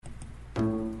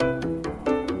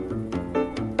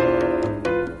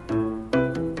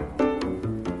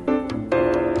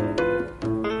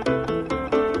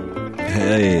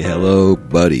Hey, hello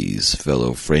buddies,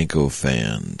 fellow Franco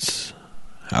fans.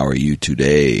 How are you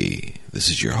today? This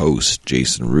is your host,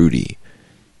 Jason Rudy,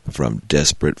 from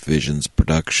Desperate Visions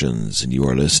Productions, and you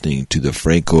are listening to the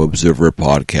Franco Observer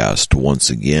podcast once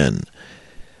again.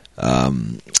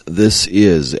 This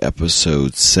is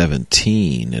episode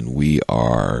 17, and we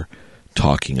are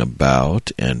talking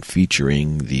about and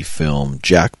featuring the film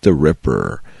Jack the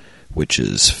Ripper, which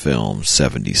is film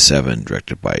 77,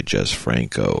 directed by Jess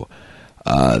Franco.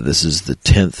 This is the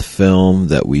 10th film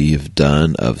that we've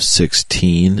done of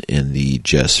 16 in the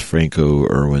Jess Franco,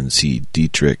 Erwin C.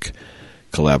 Dietrich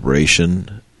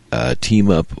collaboration,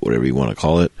 team-up, whatever you want to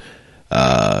call it.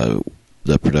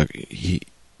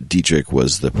 Dietrich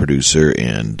was the producer,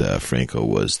 and Franco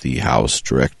was the house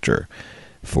director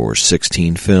for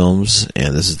 16 films,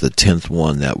 and this is the 10th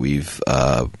one that we've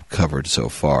covered so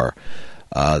far.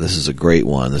 This is a great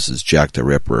one. This is Jack the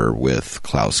Ripper with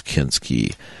Klaus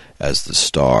Kinski as the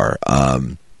star.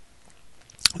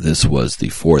 This was the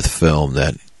fourth film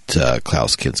that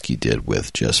Klaus Kinski did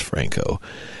with Jess Franco.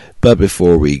 But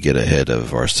before we get ahead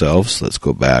of ourselves, let's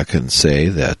go back and say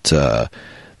that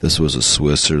this was a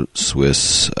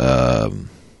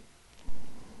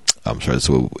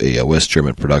a West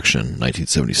German production,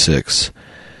 1976.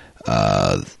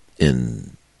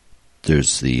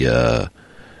 There's the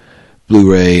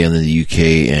Blu-ray and then the UK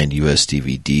and US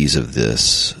DVDs of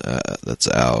this that's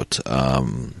out.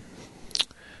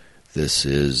 This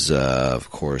is, of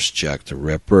course, Jack the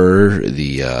Ripper.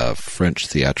 The French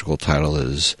theatrical title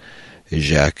is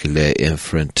Jacques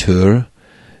l'Effrancteur.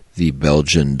 The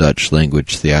Belgian-Dutch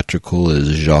language theatrical is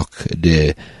Jacques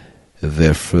de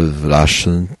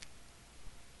Verflaschentaar.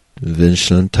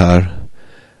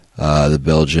 The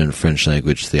Belgian-French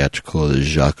language theatrical is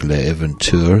Jacques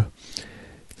l'Aventure.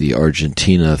 The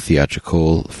Argentina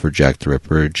theatrical for Jack the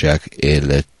Ripper, Jack et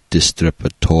le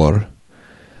Distributor.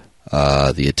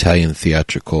 The Italian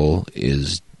theatrical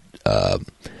is,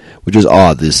 which is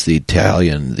odd, the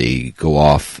Italian, they go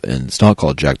off, and it's not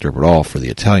called Jack the Ripper at all. For the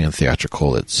Italian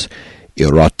theatrical, it's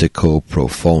Erotico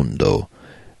Profondo,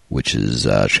 which is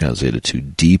translated to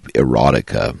Deep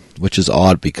Erotica, which is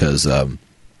odd because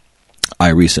I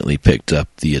recently picked up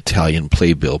the Italian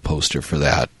playbill poster for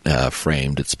that,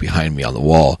 framed. It's behind me on the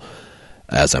wall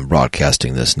as I'm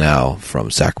broadcasting this now from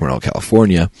Sacramento,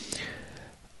 California.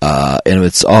 And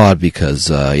it's odd because,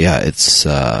 it's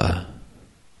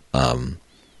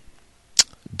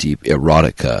Deep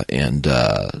Erotica, and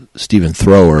Stephen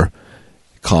Thrower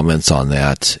comments on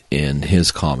that in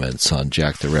his comments on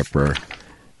Jack the Ripper.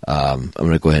 I'm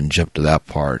going to go ahead and jump to that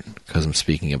part because I'm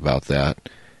speaking about that.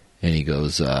 And he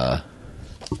goes,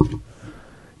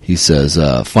 he says,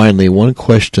 finally, one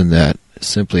question that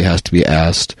simply has to be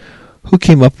asked: who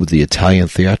came up with the Italian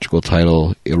theatrical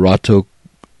title Erotico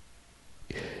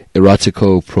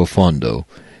Profondo?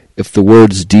 If the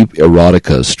words deep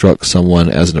erotica struck someone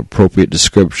as an appropriate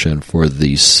description for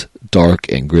this dark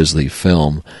and grisly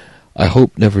film, I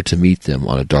hope never to meet them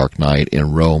on a dark night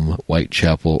in Rome,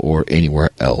 Whitechapel, or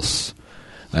anywhere else.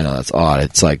 I know that's odd.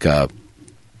 It's like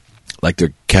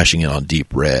they're cashing in on Deep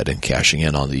Red and cashing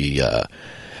in on the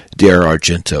Dario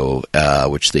Argento,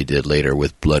 which they did later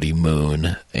with Bloody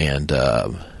Moon and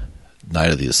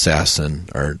Night of the Assassin,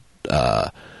 or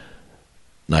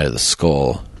Night of the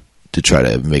Skull, to try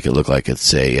to make it look like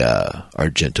it's a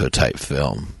Argento type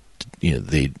film. You know,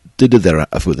 they did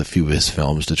that with a few of his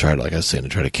films to try to, like I was saying, to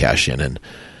try to cash in and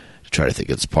to try to think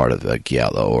it's part of the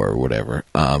Giallo or whatever.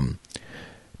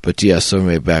 But yeah, so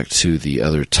anyway, back to the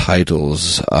other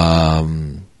titles.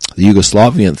 The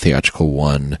Yugoslavian theatrical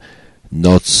one,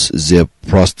 Noc za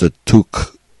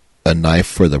prostitutk, A Knife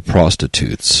for the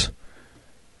Prostitutes,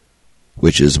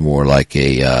 which is more like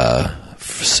a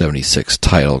 76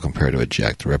 title compared to a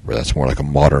Jack the Ripper. That's more like a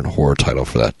modern horror title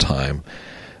for that time.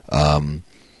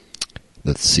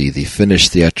 Let's see, the Finnish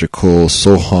theatrical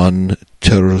Sohon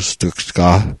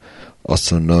Terustukka,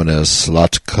 also known as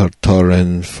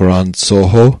Slatkartaren Fran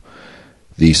Soho,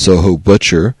 the Soho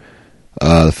Butcher.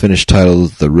 The Finnish title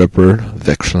is The Ripper,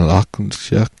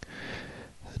 Vekslakunjak.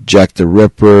 Jack the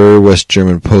Ripper, West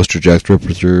German poster Jack the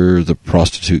Ripper, the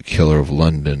prostitute killer of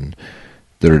London.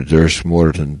 Der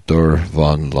Moordenaar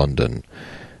van London.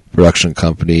 Production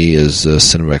company is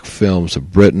Cinematic Films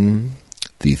of Britain.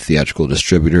 The theatrical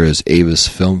distributor is Avis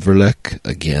Filmverlag,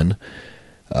 again,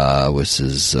 which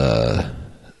is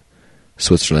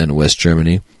Switzerland and West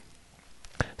Germany.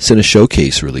 Cine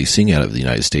Showcase releasing out of the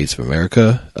United States of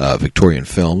America. Victorian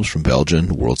Films from Belgium,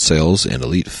 World Sales, and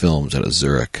Elite Films out of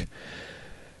Zurich.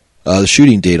 The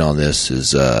shooting date on this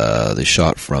is they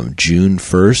shot from June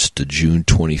 1st to June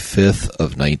 25th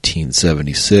of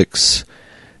 1976.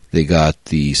 They got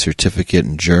the certificate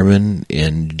in German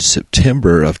in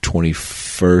September of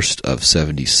 21st of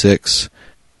 76,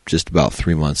 just about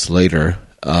 3 months later,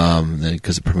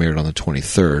 because it premiered on the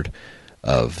 23rd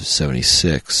of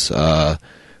 76.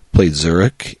 Played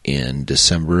Zurich in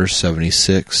December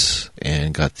 76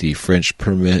 and got the French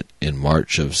permit in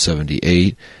March of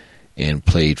 78, and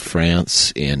played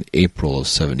France in April of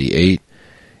 78,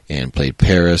 and played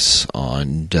Paris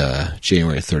on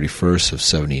January 31st of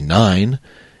 79,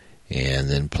 and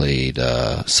then played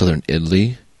southern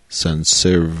Italy, San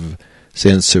Severo,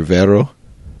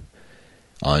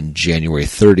 on January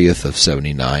 30th of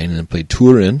 79, and then played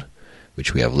Turin,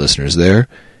 which we have listeners there,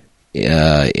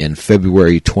 in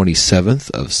February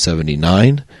 27th of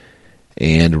 79,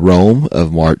 and Rome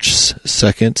of March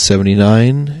 2nd,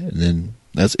 79, and then,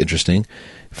 that's interesting.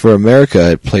 For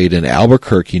America, it played in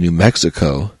Albuquerque, New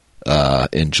Mexico,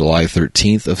 in July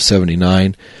 13th of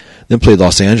 79, then played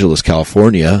Los Angeles,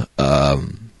 California,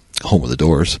 home of the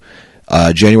Doors,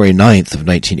 January 9th of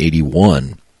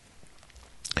 1981.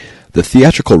 The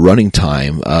theatrical running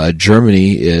time,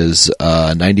 Germany is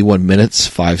 91 minutes,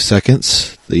 5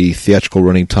 seconds. The theatrical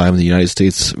running time in the United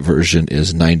States version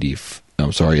is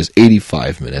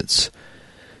 85 minutes.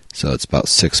 So it's about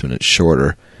 6 minutes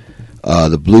shorter.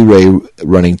 The Blu-ray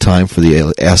running time for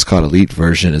the Ascot Elite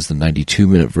version is the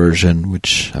 92-minute version,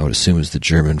 which I would assume is the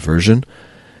German version.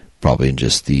 Probably in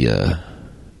just the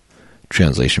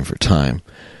translation for time.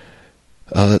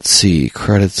 Let's see,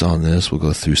 credits on this. We'll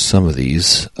go through some of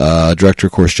these. Director,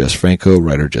 of course, Jess Franco.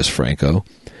 Writer, Jess Franco.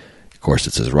 Of course,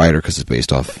 it says writer because it's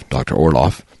based off Dr.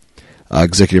 Orloff.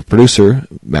 Executive producer,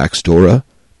 Max Dora.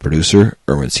 Producer,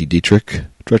 Erwin C. Dietrich.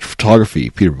 Director of photography,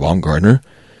 Peter Baumgartner.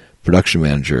 Production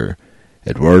manager,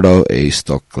 Eduardo A.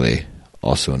 Stockley,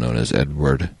 also known as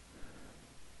Edward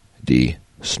D.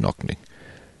 Snockning.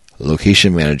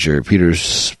 Location manager, Peter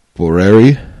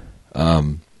Sporeri.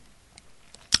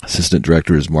 Assistant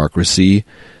director is Mark Ricci.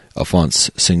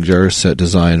 Alphonse Singer. Set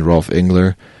design, Rolf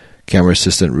Engler. Camera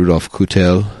assistant, Rudolf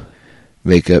Kutel.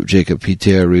 Makeup, Jacob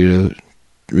Peter, Rita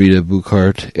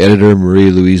Buchart. Editor,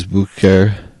 Marie-Louise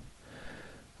Bucher.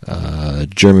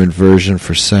 German version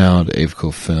for sound,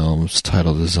 Avco Films.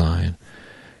 Title design.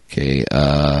 Okay,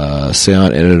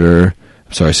 sound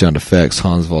effects,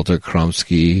 Hans-Walter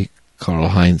Kromsky,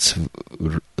 Karl-Heinz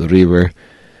Rieber.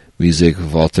 Music,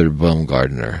 Walter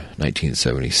Baumgartner,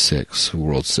 1976,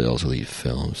 World Sales Elite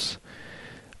Films.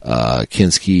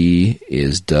 Kinski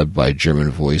is dubbed by German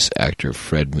voice actor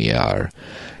Fred Meyer.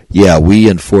 Yeah, we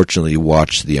unfortunately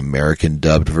watched the American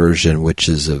dubbed version, which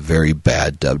is a very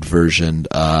bad dubbed version.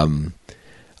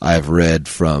 I've read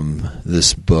from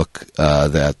this book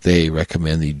that they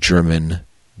recommend the German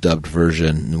dubbed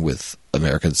version with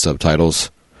American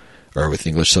subtitles, or with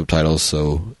English subtitles,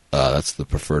 so that's the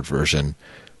preferred version.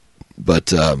 But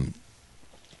the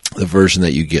version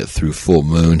that you get through Full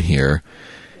Moon here,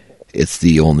 it's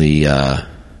the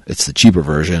cheaper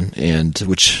version, and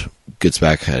which gets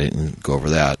back, I didn't go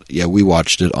over that. Yeah, we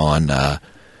watched it on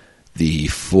the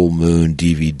Full Moon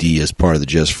DVD as part of the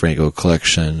Jess Franco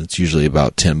collection. It's usually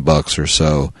about $10 or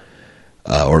so,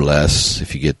 or less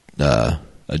if you get a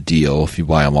deal, if you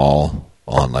buy them all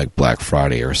on like Black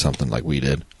Friday or something like we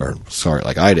did,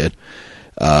 like I did.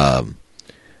 Of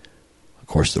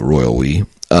course, the royal we.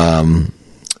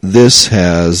 This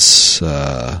has,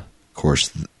 of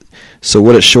course, so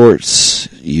what it shorts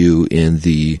you in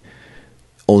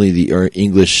only the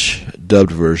English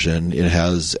dubbed version, it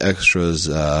has extras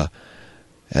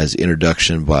as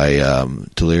introduction by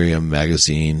Delirium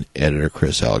magazine editor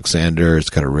Chris Alexander. It's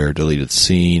got a rare deleted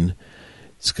scene.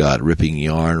 It's got Ripping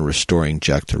Yarn, Restoring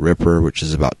Jack the Ripper, which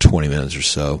is about 20 minutes or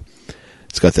so.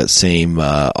 It's got that same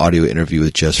audio interview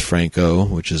with Jess Franco,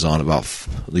 which is on about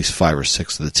at least 5 or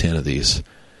 6 of the 10 of these,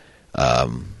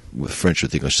 with French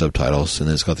with English subtitles. And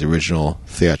then it's got the original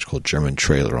theatrical German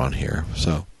trailer on here.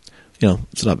 So,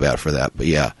 it's not bad for that. But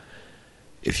yeah,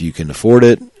 if you can afford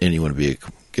it and you want to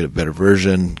get a better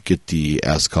version, get the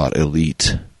Ascot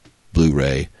Elite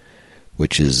Blu-ray,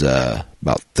 which is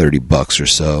about $30 or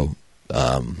so.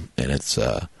 And it's,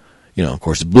 of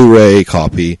course, a Blu-ray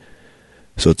copy.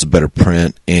 So it's a better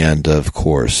print, and of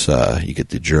course, you get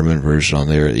the German version on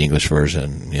there, the English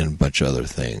version, and a bunch of other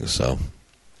things. So,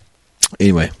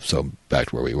 anyway, so back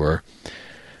to where we were.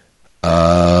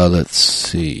 Let's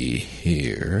see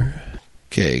here.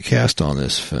 Okay, cast on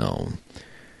this film.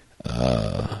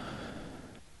 Klaus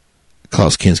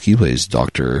Kinski plays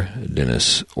Dr.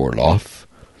 Dennis Orloff.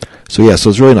 So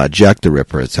it's really not Jack the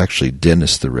Ripper, it's actually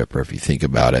Dennis the Ripper, if you think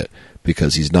about it.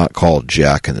 Because he's not called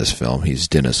Jack in this film. He's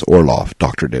Dennis Orloff,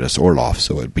 Dr. Dennis Orloff,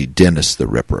 so it'd be Dennis the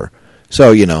Ripper.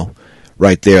 So,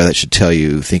 right there, that should tell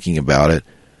you, thinking about it,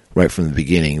 right from the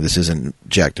beginning, this isn't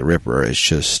Jack the Ripper. It's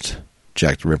just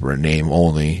Jack the Ripper in name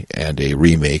only, and a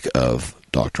remake of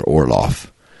Dr. Orloff.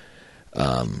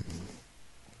 A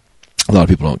lot of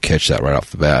people don't catch that right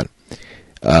off the bat.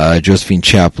 Josephine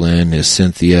Chaplin is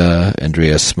Cynthia.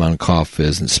 Andreas Mankoff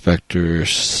is Inspector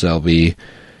Selby.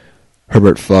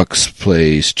 Herbert Fuchs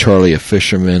plays Charlie, a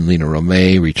fisherman. Lena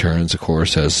Romay returns, of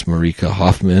course, as Marika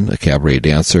Hoffman, a cabaret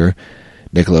dancer.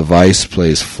 Nicola Weiss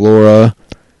plays Flora.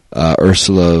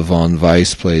 Ursula von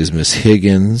Weiss plays Miss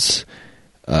Higgins.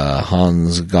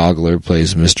 Hans Gogler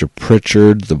plays Mr.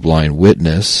 Pritchard, the blind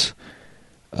witness,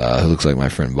 who looks like my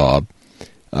friend Bob.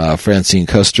 Francine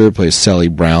Custer plays Sally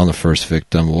Brown, the first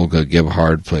victim. Olga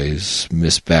Gebhard plays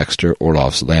Miss Baxter,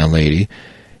 Orloff's landlady.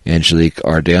 Angelique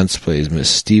Ardance plays Miss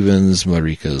Stevens,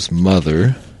 Marika's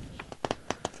mother.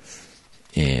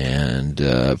 And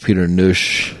Peter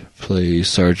Nusch plays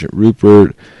Sergeant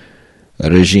Rupert.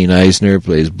 Regine Eisner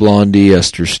plays Blondie.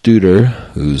 Esther Studer,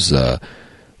 who's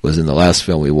was in the last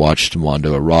film we watched,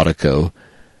 Mondo Erotico,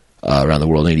 Around the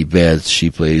World in 80 Beds.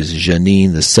 She plays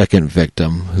Janine, the second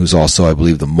victim, who's also, I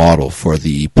believe, the model for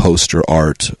the poster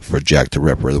art for Jack the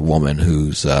Ripper, the woman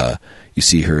who's, you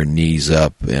see her knees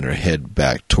up and her head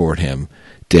back toward him,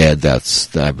 dead. I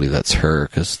believe that's her,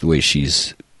 because the way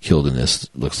she's killed in this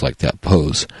looks like that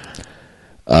pose.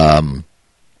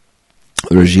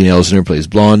 Regine Elsner plays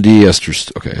Blondie. Esther.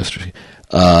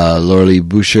 Laurie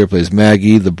Boucher plays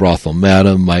Maggie, the brothel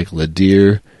madam. Mike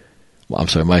Lederer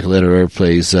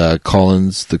plays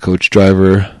Collins, the coach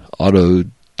driver. Otto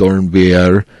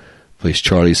Dornbier plays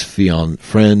Charlie's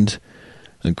friend.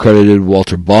 Uncredited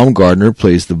Walter Baumgartner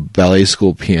plays the ballet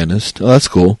school pianist. Oh, that's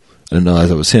cool. I didn't know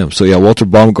that was him. So yeah, Walter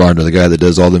Baumgartner, the guy that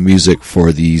does all the music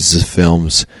for these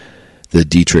films, the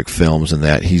Dietrich films, and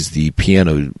that he's the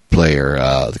piano player,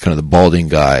 kind of the balding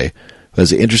guy.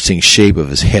 Has an interesting shape of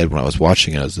his head. When I was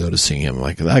watching it, I was noticing him.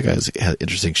 Like, that guy's has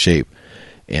interesting shape.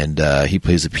 And he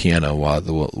plays the piano while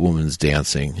the woman's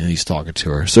dancing, and he's talking to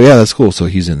her. So, yeah, that's cool. So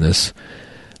he's in this,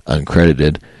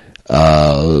 uncredited.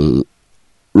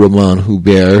 Romain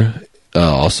Hubert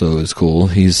also is cool.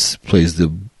 He plays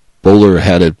the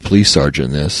bowler-hatted police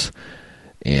sergeant in this.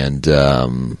 And,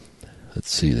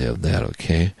 let's see, they have that,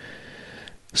 okay.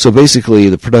 So, basically,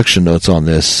 the production notes on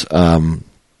this...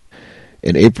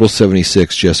 in April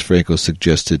 1976, Jess Franco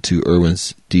suggested to Erwin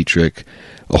Dietrich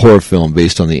a horror film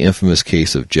based on the infamous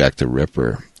case of Jack the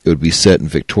Ripper. It would be set in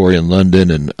Victorian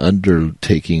London, an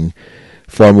undertaking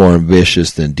far more ambitious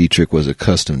than Dietrich was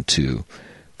accustomed to.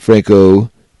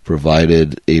 Franco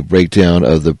provided a breakdown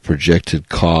of the projected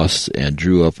costs and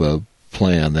drew up a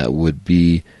plan that would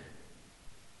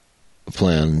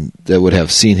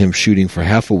have seen him shooting for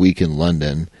half a week in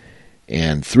London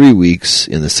and 3 weeks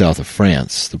in the south of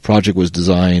France. The project was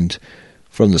designed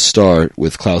from the start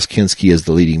with Klaus Kinski as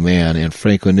the leading man, and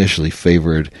Franco initially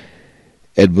favored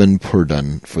Edmund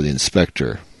Purdon for the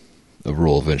inspector, a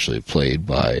role eventually played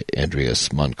by Andreas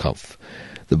Mankoff.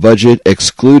 The budget,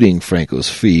 excluding Franco's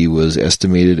fee, was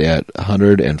estimated at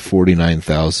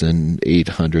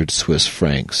 149,800 Swiss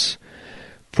francs,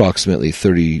 approximately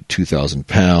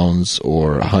 £32,000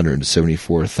 or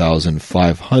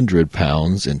 174,500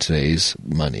 pounds in today's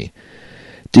money.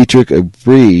 Dietrich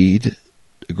agreed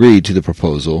to the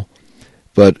proposal,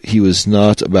 but he was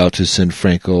not about to send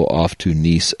Franco off to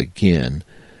Nice again,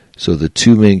 so the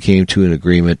two men came to an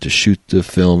agreement to shoot the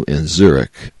film in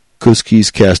Zurich.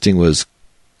 Kuski's casting was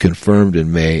confirmed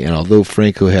in May, and although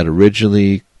Franco had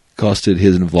originally costed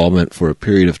his involvement for a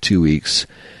period of 2 weeks,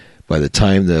 by the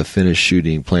time the finished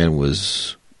shooting plan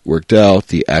was worked out,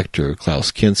 the actor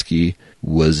Klaus Kinski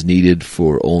was needed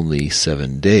for only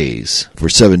 7 days. For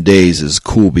 7 days is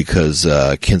cool because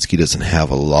Kinski doesn't have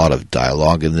a lot of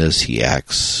dialogue in this. He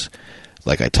acts,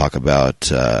 like I talk about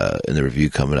in the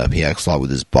review coming up, he acts a lot with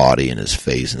his body and his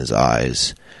face and his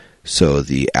eyes. So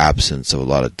the absence of a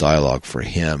lot of dialogue for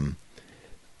him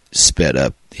sped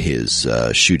up his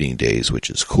shooting days, which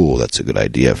is cool. That's a good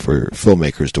idea for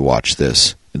filmmakers to watch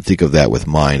this. And think of that with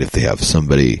mine. If they have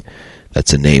somebody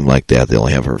that's a name like that, they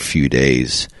only have her a few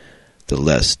days, the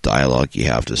less dialogue you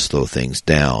have to slow things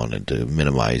down and to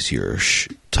minimize your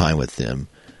time with them.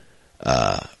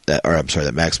 That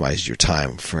maximizes your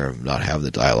time for not having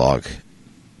the dialogue,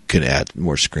 can add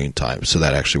more screen time. So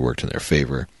that actually worked in their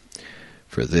favor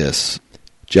for this.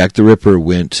 Jack the Ripper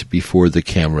went before the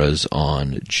cameras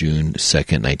on June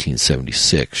 2nd,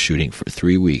 1976, shooting for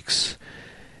 3 weeks.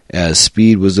 As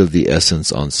speed was of the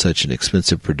essence on such an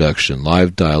expensive production,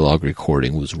 live dialogue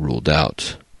recording was ruled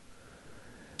out.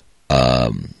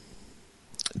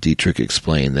 Dietrich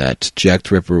explained that Jack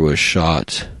the Ripper was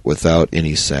shot without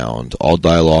any sound. All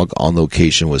dialogue on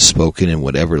location was spoken in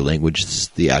whatever languages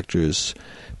the actors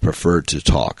preferred to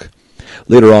talk.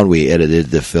 Later on, we edited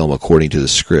the film according to the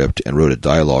script and wrote a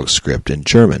dialogue script in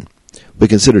German. We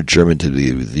considered German to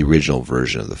be the original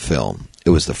version of the film. It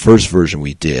was the first version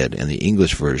we did, and the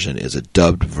English version is a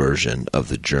dubbed version of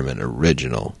the German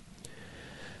original.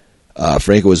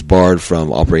 Franco was barred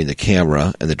from operating the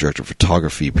camera, and the director of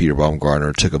photography, Peter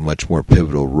Baumgartner, took a much more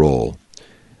pivotal role.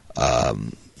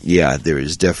 There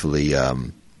is definitely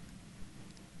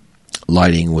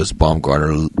lighting was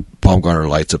Baumgartner. Baumgartner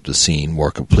lights up the scene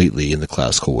more completely in the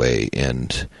classical way,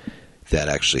 and that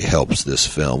actually helps this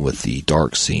film with the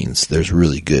dark scenes. There's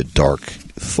really good dark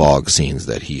fog scenes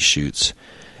that he shoots,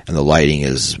 and the lighting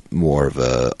is more of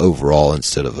a overall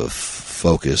instead of a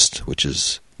focused, which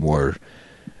is more.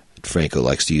 Franco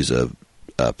likes to use a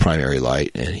primary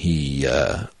light, and he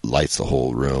lights the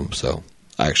whole room, so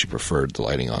I actually preferred the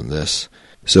lighting on this.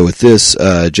 So with this,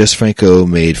 Jess Franco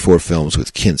made 4 films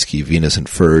with Kinski: Venus and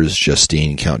Furs,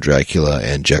 Justine, Count Dracula,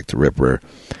 and Jack the Ripper.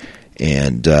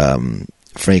 And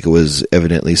Franco was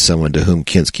evidently someone to whom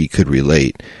Kinski could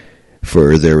relate,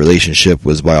 for their relationship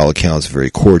was by all accounts very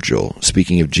cordial.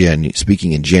 Speaking in January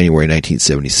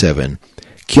 1977,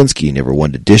 Kinski, never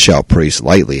one to dish out praise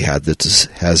lightly, had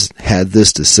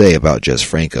this to say about Jess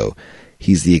Franco: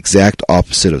 "He's the exact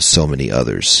opposite of so many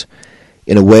others.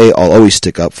 In a way, I'll always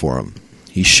stick up for him.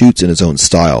 He shoots in his own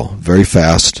style, very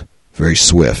fast, very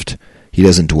swift. He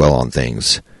doesn't dwell on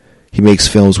things. He makes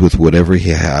films with whatever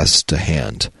he has to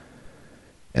hand.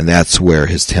 And that's where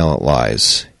his talent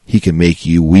lies. He can make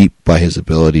you weep by his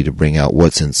ability to bring out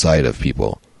what's inside of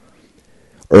people."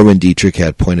 Erwin Dietrich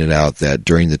had pointed out that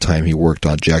during the time he worked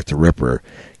on Jack the Ripper,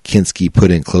 Kinski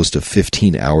put in close to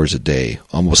 15 hours a day,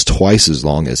 almost twice as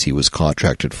long as he was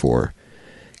contracted for.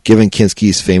 Given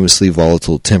Kinski's famously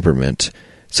volatile temperament,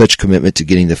 such commitment to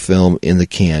getting the film in the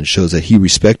can shows that he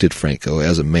respected Franco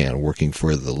as a man working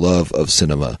for the love of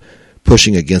cinema,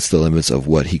 pushing against the limits of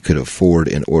what he could afford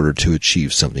in order to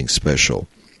achieve something special.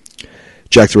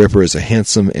 Jack the Ripper is a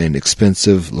handsome and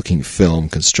expensive-looking film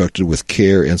constructed with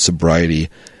care and sobriety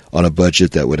on a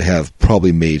budget that would have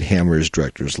probably made Hammer's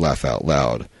directors laugh out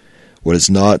loud. What it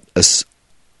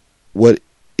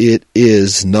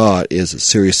is not is a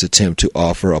serious attempt to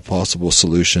offer a possible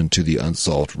solution to the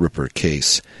unsolved Ripper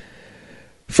case.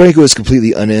 Franco is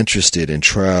completely uninterested in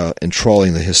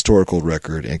trawling the historical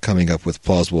record and coming up with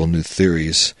plausible new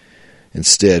theories.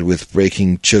 Instead, with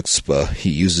breaking chutzpah, he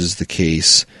uses the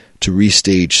case to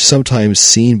restage, sometimes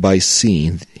scene by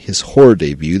scene, his horror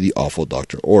debut, The Awful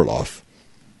Dr. Orloff.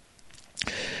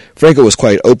 Franco was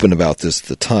quite open about this at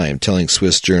the time, telling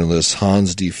Swiss journalist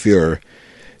Hans de Führer,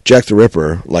 "Jack the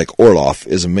Ripper, like Orloff,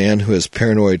 is a man who has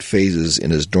paranoid phases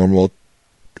in his normal,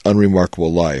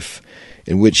 unremarkable life,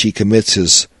 in which he commits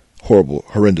his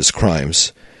horrendous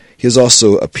crimes. He is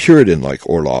also a Puritan like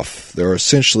Orloff. There are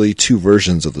essentially 2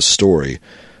 versions of the story.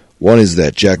 One is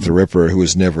that Jack the Ripper, who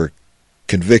was never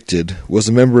convicted, was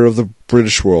a member of the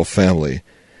British royal family.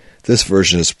 This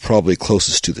version is probably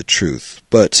closest to the truth,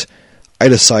 but I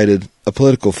decided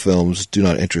political films do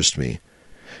not interest me.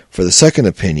 For the second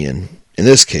opinion, in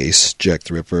this case, Jack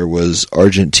the Ripper was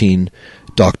Argentine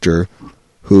doctor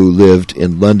who lived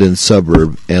in London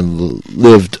suburb and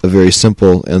lived a very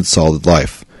simple and solid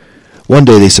life. One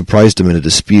day they surprised him in a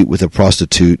dispute with a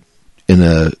prostitute in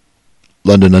a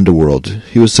London underworld.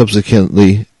 He was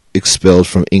subsequently expelled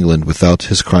from England without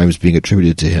his crimes being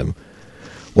attributed to him.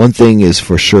 One thing is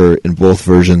for sure, in both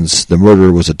versions, the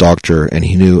murderer was a doctor and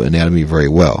he knew anatomy very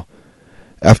well.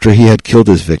 After he had killed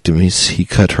his victims, he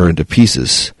cut her into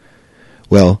pieces.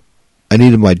 Well, I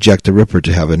needed my Jack the Ripper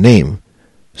to have a name,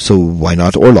 so why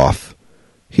not Orloff?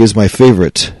 He is my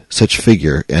favorite such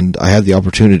figure, and I had the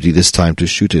opportunity this time to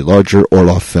shoot a larger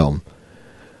Orloff film.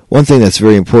 One thing that's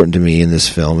very important to me in this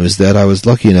film is that I was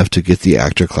lucky enough to get the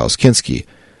actor Klaus Kinski.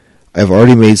 I have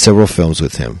already made several films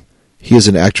with him. He is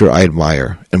an actor I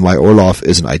admire, and my Orloff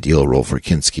is an ideal role for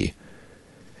Kinski."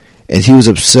 And he was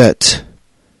upset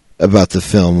about the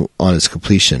film on its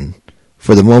completion.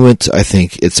 "For the moment, I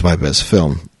think it's my best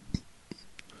film."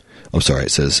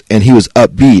 It says, and he was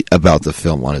upbeat about the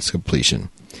film on its completion.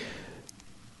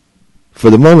 "For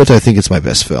the moment, I think it's my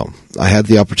best film. I had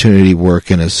the opportunity to work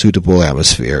in a suitable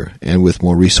atmosphere, and with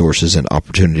more resources and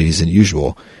opportunities than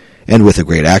usual, and with a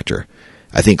great actor.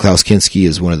 I think Klaus Kinski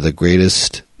is one of the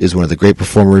great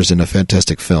performers in a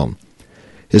fantastic film.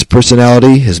 His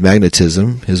personality, his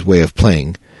magnetism, his way of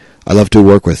playing, I love to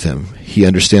work with him. He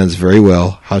understands very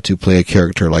well how to play a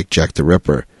character like Jack the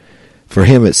Ripper. For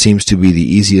him, it seems to be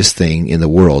the easiest thing in the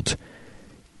world.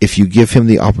 If you give him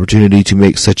the opportunity to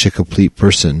make such a complete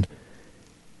person,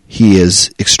 he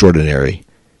is extraordinary.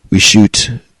 We shot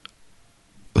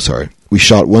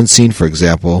one scene, for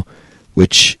example,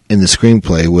 which in the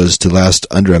screenplay was to last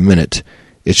under a minute.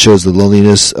 It shows the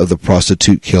loneliness of the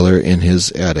prostitute killer in his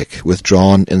attic,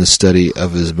 withdrawn in the study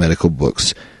of his medical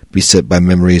books, beset by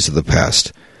memories of the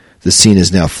past. The scene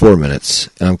is now 4 minutes,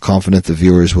 and I'm confident the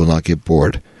viewers will not get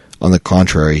bored. On the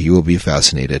contrary, you will be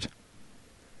fascinated.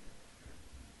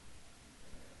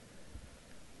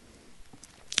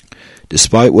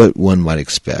 Despite what one might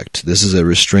expect, this is a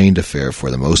restrained affair for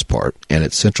the most part, and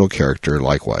its central character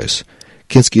likewise.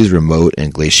 Kinski is remote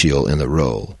and glacial in the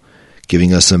role,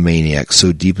 giving us a maniac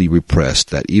so deeply repressed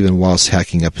that even whilst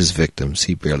hacking up his victims,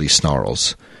 he barely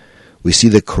snarls. We see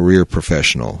the career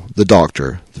professional, the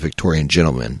doctor, the Victorian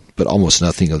gentleman, but almost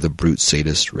nothing of the brute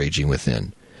sadist raging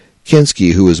within.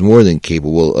 Kinski, who is more than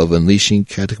capable of unleashing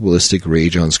cannibalistic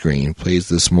rage on screen, plays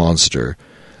this monster,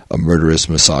 a murderous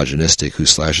misogynistic who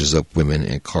slashes up women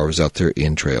and carves out their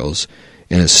entrails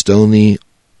in a stony,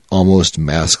 almost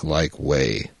mask-like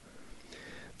way.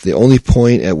 The only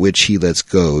point at which he lets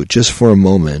go, just for a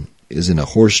moment, is in a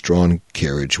horse-drawn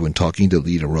carriage when talking to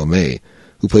Lita Romay,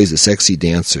 who plays a sexy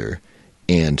dancer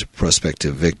and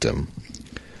prospective victim.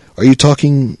 Are you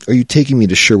taking me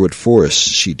to Sherwood Forest?"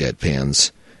 she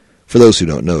deadpans. For those who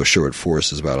don't know, Sherwood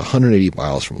Forest is about 180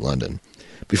 miles from London,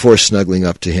 before snuggling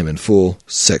up to him in full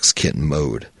sex kitten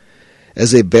mode.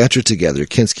 As they banter together,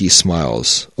 Kinski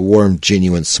smiles, a warm,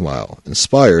 genuine smile,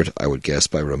 inspired, I would guess,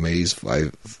 by Romay's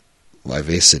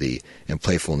vivacity and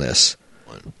playfulness.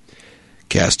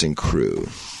 Cast and crew.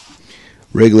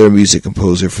 Regular music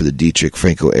composer for the Dietrich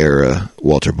Franco era,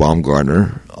 Walter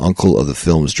Baumgartner, uncle of the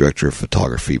film's director of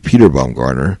photography, Peter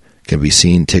Baumgartner, can be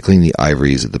seen tickling the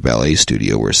ivories at the ballet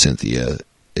studio where Cynthia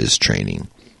is training.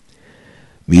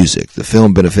 Music. The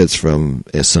film benefits from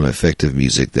some effective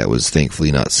music that was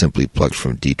thankfully not simply plucked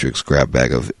from Dietrich's grab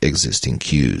bag of existing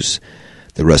cues.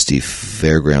 The rusty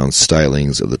fairground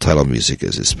stylings of the title music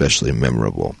is especially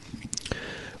memorable.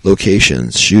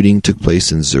 Locations. Shooting took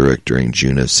place in Zurich during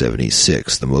June of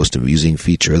 '76. The most amusing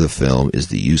feature of the film is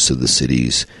the use of the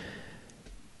city's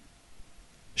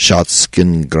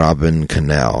Schatzkengraben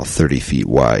Canal, 30 feet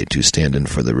wide, to stand in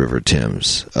for the River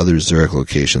Thames. Other Zurich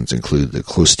locations include the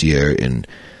Kloster in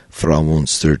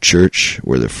Fraumünster Church,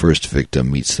 where the first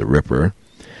victim meets the Ripper,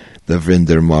 the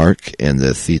Vrindermark, and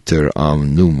the Theater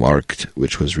am Neumarkt,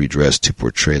 which was redressed to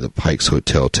portray the Pike's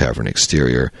Hotel Tavern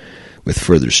exterior, with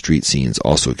further street scenes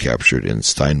also captured in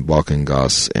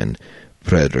Steinbockengasse and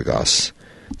Predergasse.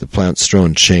 The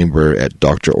plant-strewn chamber at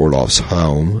Dr. Orloff's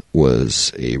home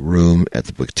was a room at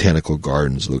the Botanical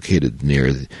Gardens located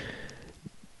near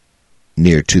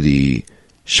to the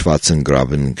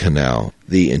Schwarzengraben Canal.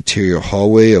 The interior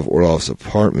hallway of Orloff's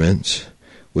apartment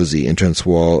was the entrance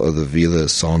wall of the Villa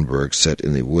Sonnenberg, set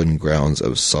in the wooden grounds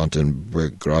of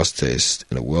Sontenberg-Grostest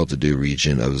in a well-to-do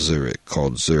region of Zurich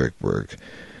called Zurichberg.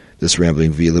 This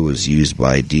rambling villa was used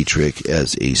by Dietrich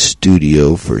as a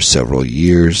studio for several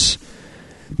years,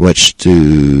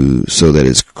 so that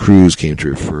his crews came to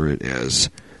refer it as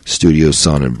Studio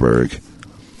Sonnenberg.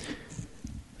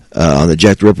 On the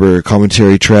Jack the Ripper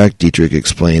commentary track, Dietrich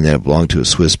explained that it belonged to a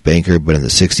Swiss banker, but in the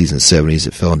 60s and 70s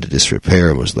it fell into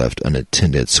disrepair and was left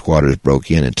unattended. Squatters broke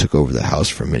in and took over the house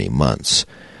for many months.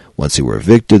 Once they were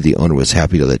evicted, the owner was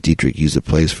happy to let Dietrich use the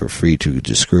place for free to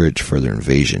discourage further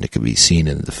invasion. It can be seen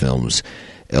in the films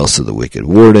Elsa the Wicked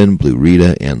Warden, Blue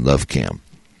Rita, and Love Camp.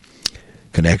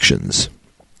 Connections.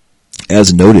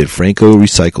 As noted, Franco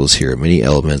recycles here many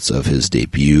elements of his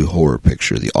debut horror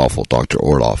picture, The Awful Dr.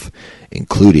 Orloff,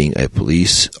 including a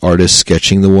police artist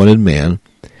sketching the wanted man,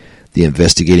 the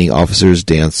investigating officer's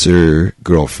dancer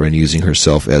girlfriend using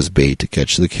herself as bait to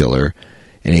catch the killer,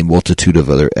 and a multitude of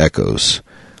other echoes.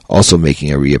 Also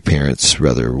making a reappearance,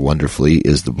 rather wonderfully,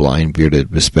 is the blind,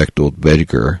 bearded, bespectacled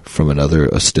beggar from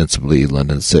another ostensibly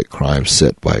London crime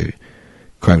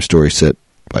story set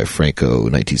by Franco,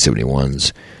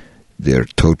 1971's Der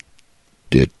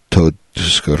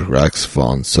Todesrax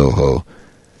von Soho.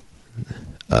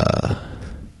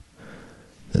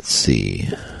 Let's see.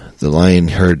 The line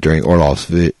heard during Orloff's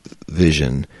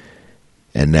vision,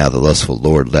 and now the lustful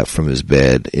lord leapt from his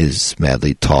bed, is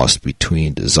madly tossed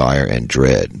between desire and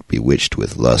dread, bewitched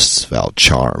with lust's foul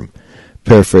charm.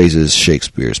 Paraphrases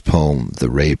Shakespeare's poem,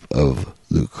 The Rape of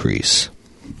Lucrece.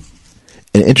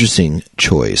 An interesting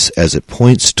choice, as it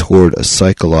points toward a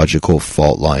psychological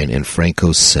fault line in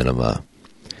Franco's cinema.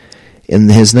 In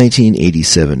his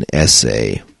 1987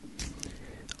 essay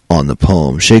on the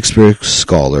poem, Shakespeare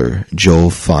scholar Joel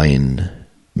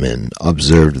Feynman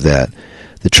observed that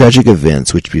the tragic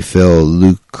events which befell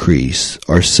Lucrece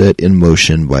are set in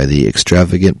motion by the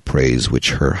extravagant praise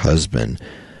which her husband,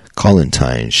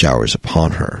 Colantine, showers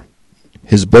upon her.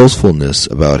 His boastfulness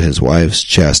about his wife's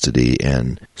chastity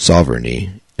and sovereignty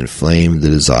inflamed the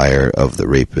desire of the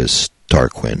rapist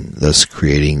Tarquin, thus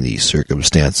creating the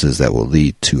circumstances that will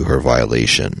lead to her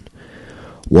violation.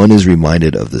 One is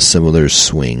reminded of the similar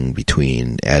swing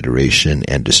between adoration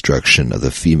and destruction of the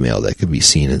female that can be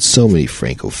seen in so many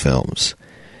Franco films.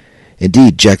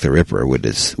 Indeed, Jack the Ripper, with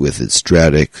its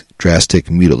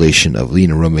drastic mutilation of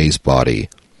Lina Romay's body,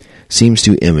 seems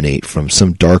to emanate from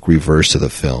some dark reverse of the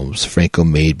films Franco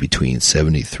made between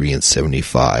 73 and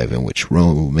 75, in which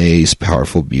Romay's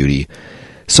powerful beauty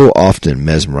so often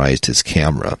mesmerized his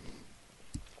camera.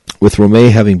 With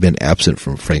Romay having been absent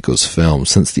from Franco's films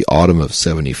since the autumn of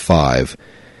 75,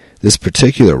 this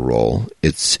particular role,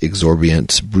 its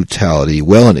exorbitant brutality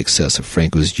well in excess of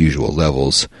Franco's usual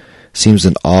levels, seems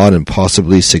an odd and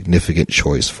possibly significant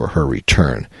choice for her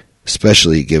return,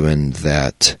 especially given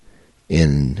that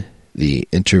in the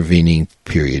intervening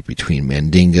period between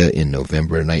Mandinga in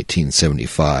November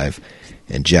 1975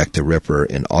 and Jack the Ripper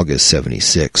in August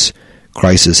 76,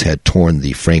 crisis had torn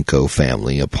the Franco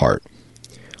family apart.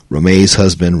 Romay's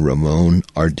husband, Ramon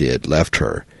Ardid, left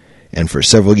her, and for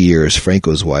several years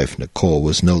Franco's wife, Nicole,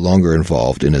 was no longer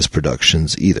involved in his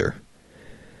productions either.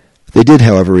 They did,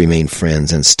 however, remain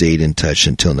friends and stayed in touch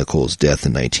until Nicole's death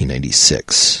in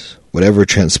 1996. Whatever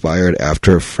transpired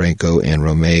after Franco and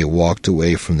Romay walked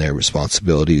away from their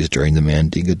responsibilities during the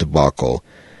Mandinga debacle,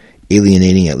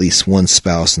 alienating at least one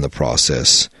spouse in the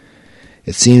process,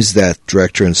 it seems that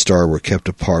director and star were kept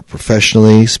apart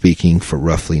professionally speaking for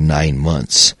roughly 9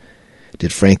 months.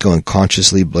 Did Franco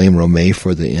unconsciously blame Romay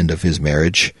for the end of his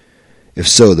marriage? If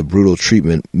so, the brutal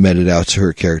treatment meted out to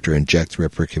her character in Jack the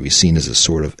Ripper can be seen as a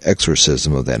sort of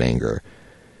exorcism of that anger,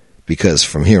 because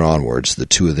from here onwards the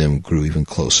two of them grew even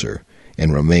closer,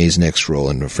 and Romay's next role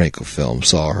in the Franco film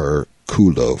saw her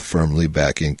culo firmly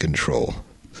back in control.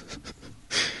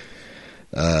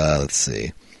 Let's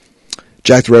see.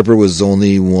 Jack the Ripper was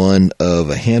only one of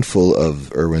a handful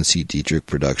of Erwin C. Dietrich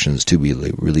productions to be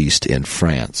released in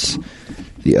France,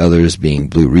 the others being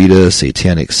Blue Rita,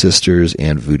 Satanic Sisters,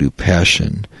 and Voodoo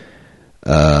Passion.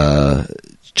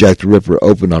 Jack the Ripper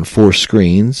opened on 4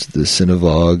 screens: the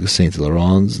Synagogue, St.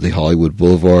 Laurent's, the Hollywood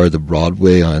Boulevard, the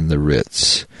Broadway, and the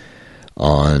Ritz.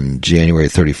 On January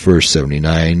 31st,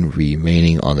 79,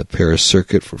 remaining on the Paris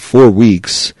circuit for 4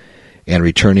 weeks, and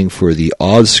returning for the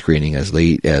Oz screening as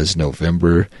late as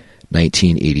November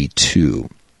 1982.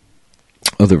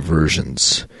 Other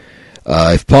versions.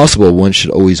 If possible, one should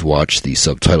always watch the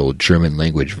subtitled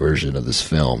German-language version of this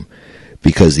film,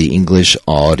 because the English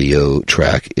audio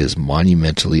track is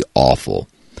monumentally awful.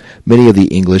 Many of the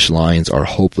English lines are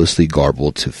hopelessly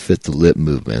garbled to fit the lip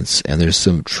movements, and there's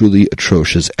some truly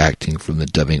atrocious acting from the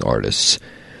dubbing artists.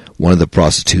 One of the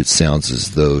prostitutes sounds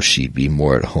as though she'd be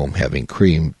more at home having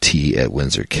cream tea at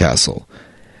Windsor Castle.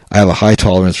 I have a high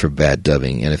tolerance for bad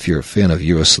dubbing, and if you're a fan of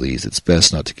Eurosleaze, it's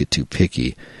best not to get too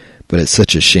picky, but it's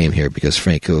such a shame here because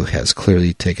Franco has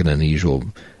clearly taken an unusual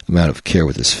amount of care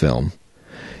with this film.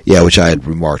 Yeah, which I had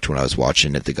remarked when I was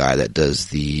watching it. The guy that does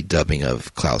the dubbing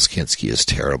of Klaus Kinski is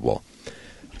terrible.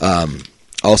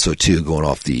 Also, too, going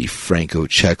off the Franco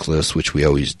checklist, which we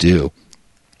always do,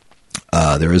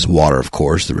 there is water, of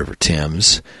course, the River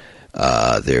Thames.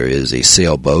 There is a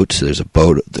sailboat. There's a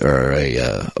boat, or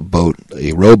a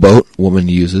rowboat woman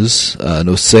uses.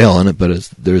 No sail on it, but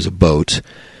there's a boat.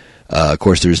 Of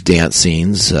course, there's dance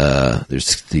scenes.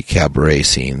 There's the cabaret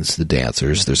scenes, the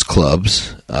dancers. There's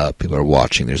clubs. People are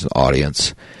watching. There's an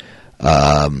audience.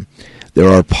 There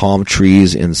are palm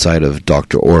trees inside of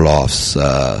Dr. Orloff's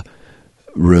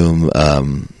room.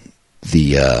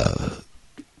 The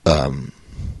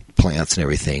plants and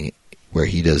everything, where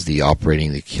he does the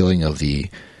operating, the killing of the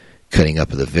cutting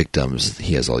up of the victims.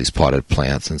 He has all these potted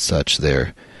plants and such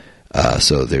there.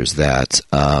 So there's that.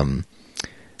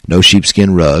 No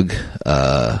sheepskin rug.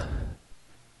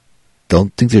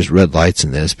 Don't think there's red lights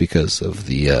in this because of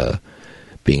the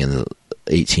being in the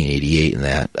 1888 and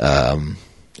that.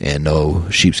 And no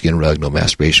sheepskin rug, no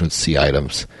masturbation with C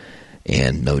items,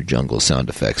 and no jungle sound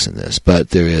effects in this. But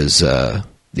there is the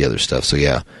other stuff. So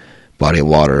yeah, body of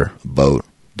water, boat,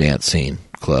 dance scene,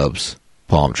 clubs,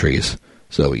 palm trees.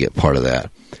 So we get part of that.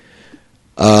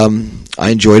 I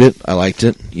enjoyed it. I liked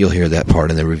it. You'll hear that part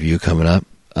in the review coming up.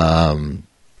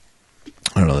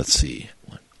 I don't know, let's see.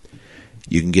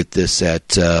 You can get this at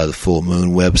the Full Moon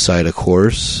website, of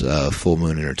course, Full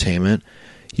Moon Entertainment.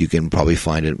 You can probably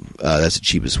find it, that's the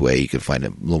cheapest way. You can find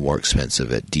it a little more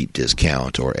expensive at Deep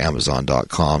Discount or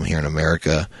Amazon.com here in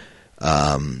America.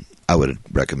 I would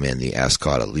recommend the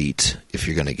Ascot Elite if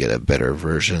you're going to get a better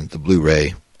version. The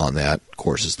Blu-ray on that, of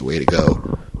course, is the way to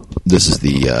go. This is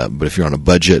the, but if you're on a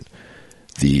budget,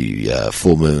 the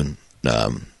Full Moon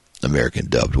American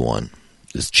dubbed one.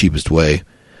 It's the cheapest way.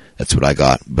 That's what I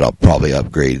got, but I'll probably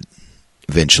upgrade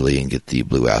eventually and get the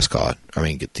Blue Ascot.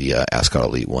 Get the Ascot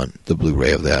Elite one, the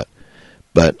Blu-ray of that.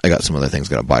 But I got some other things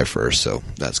I got to buy first, so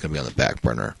that's going to be on the back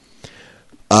burner.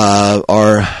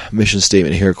 Our mission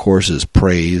statement here, of course, is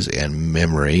praise and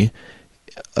memory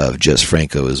of Jess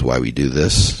Franco is why we do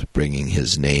this, bringing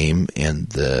his name and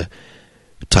the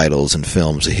titles and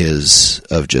films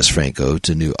of Jess Franco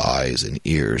to new eyes and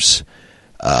ears.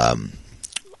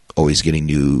 Always getting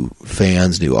new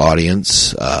fans, new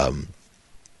audience.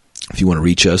 If you want to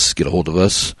reach us, get a hold of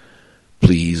us,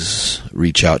 please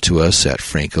reach out to us at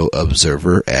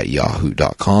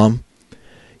francoobserver@yahoo.com.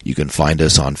 You can find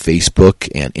us on Facebook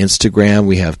and Instagram.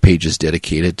 We have pages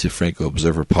dedicated to Franco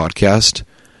Observer Podcast.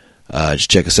 Just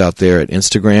check us out there at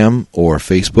Instagram or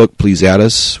Facebook. Please add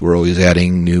us. We're always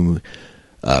adding new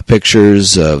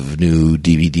pictures of new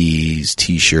DVDs,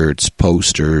 T-shirts,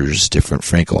 posters, different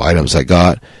Franco items I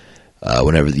got.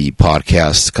 Whenever the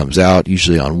podcast comes out,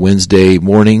 usually on Wednesday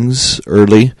mornings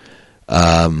early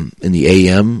in the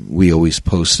AM, we always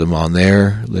post them on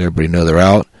there. Let everybody know they're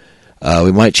out.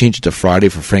 We might change it to Friday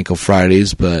for Franco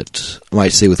Fridays, but I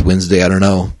might stay with Wednesday. I don't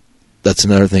know. That's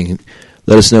another thing.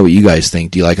 Let us know what you guys think.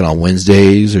 Do you like it on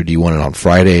Wednesdays, or do you want it on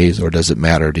Fridays, or does it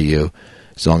matter to you?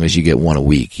 As long as you get one a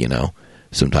week,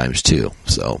 sometimes two.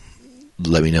 So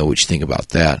let me know what you think about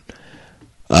that.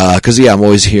 Because, I'm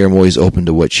always here. I'm always open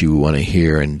to what you want to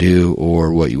hear and do,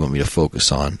 or what you want me to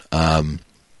focus on.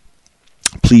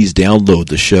 Please download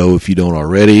the show if you don't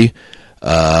already.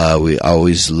 We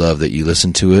always love that you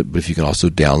listen to it, but if you can also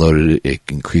download it, it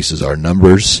increases our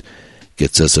numbers,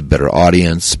 gets us a better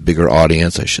audience, bigger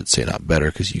audience. I should say not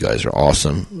better, because you guys are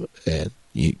awesome, and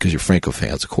because you're Franco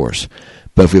fans, of course.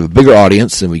 But if we have a bigger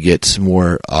audience, then we get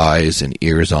more eyes and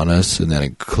ears on us, and that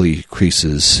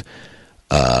increases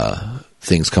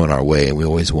things coming our way, and we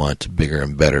always want bigger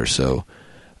and better. So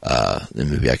then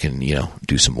maybe I can,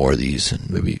 do some more of these and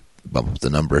maybe bump up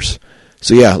the numbers.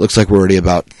 So it looks like we're already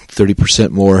about 30%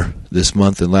 more this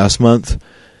month than last month.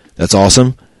 That's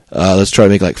awesome. Let's try to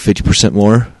make like 50%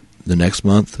 more the next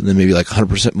month, and then maybe like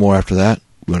 100% more after that.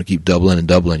 We want to keep doubling and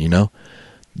doubling,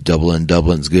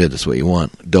 Dublin's good. That's what you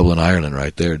want. Dublin, Ireland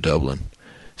right there, Dublin.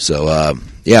 So,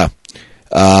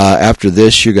 after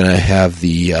this, you're going to have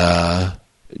the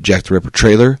Jack the Ripper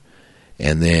trailer,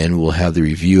 and then we'll have the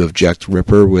review of Jack the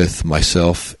Ripper with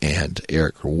myself and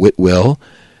Eric Whitwell.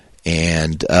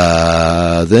 And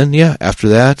then, after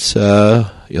that,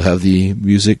 you'll have the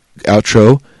music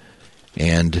outro.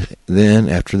 And then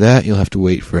after that, you'll have to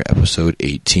wait for episode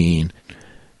 18.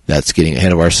 That's getting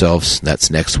ahead of ourselves. That's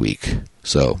next week.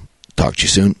 So, talk to you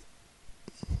soon.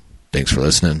 Thanks for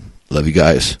listening. Love you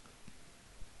guys.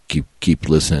 Keep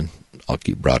listening. I'll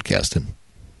keep broadcasting.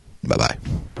 Bye-bye.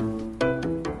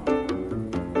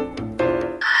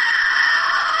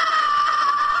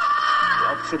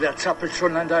 Der zappelt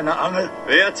schon an deiner Angel.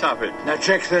 Wer zappelt? Na,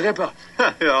 Jack the Ripper.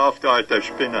 Hör auf, du alter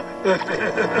Spinner.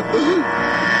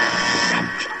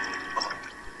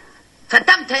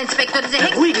 Verdammt, Herr Inspektor, diese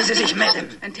Hexe... Beruhigen Sie sich, Madame.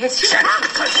 Ein Tässchen.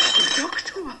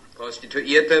 Doktor.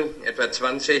 Prostituierte, etwa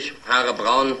 20, Haare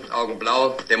braun, Augen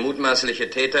blau, der mutmaßliche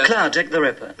Täter. Klar, Jack the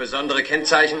Ripper. Besondere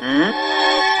Kennzeichen?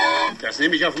 Das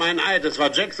nehme ich auf meinen Eid. Das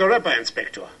war Jack the Ripper,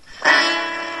 Inspektor.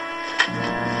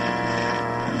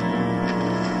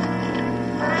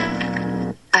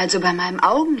 Also bei meinem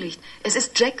Augenlicht. Es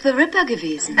ist Jack the Ripper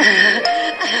gewesen.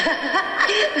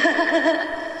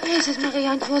 Jesus,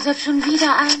 Maria und Josef, schon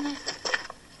wieder eine.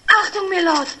 Achtung,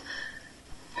 Milord!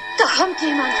 Da kommt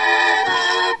jemand.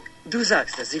 Du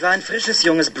sagst es, sie war ein frisches,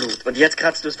 junges Blut. Und jetzt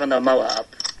kratzt du es von der Mauer ab.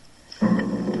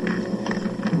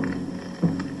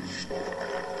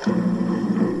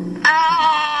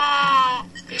 Ah!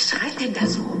 Wer schreit denn da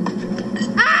so?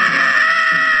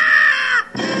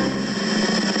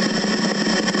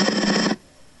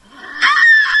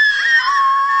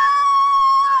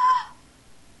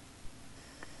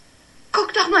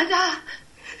 Guck doch mal da.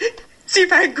 Sie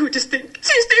war ein gutes Ding.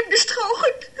 Sie ist eben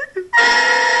gestrauchelt.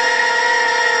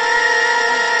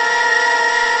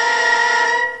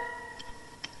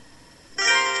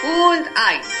 Und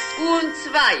 1, und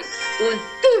 2, und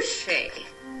Dusche.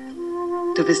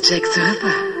 Du bist Jack the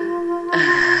Ripper.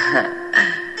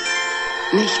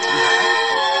 Nicht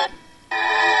wahr?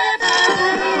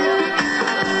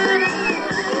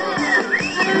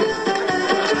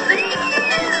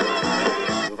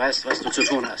 Du weißt, was du zu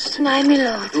tun hast. Nein,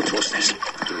 Milord. Du tust es.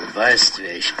 Du weißt,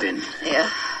 wer ich bin. Ja.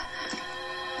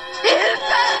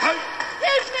 Hilfe!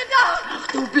 Hilf mir doch! Ach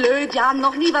du blöd, wir haben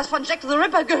noch nie was von Jack the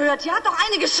Ripper gehört. Hier hat doch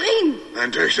eine geschrien.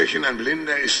 Mein Töchterchen, ein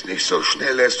Blinder ist nicht so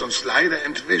schnell. Er ist uns leider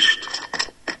entwischt.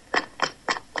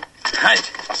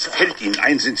 Halt! Was fällt Ihnen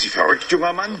ein? Sind Sie verrückt,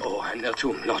 junger Mann? Oh, ein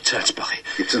Irrtum, Lord Salisbury.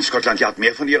 Gibt's in Scotland Yard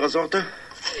mehr von Ihrer Sorte?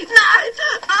 Nein!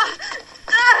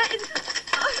 Nein!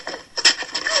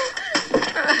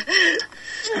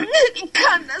 Ich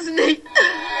kann das nicht.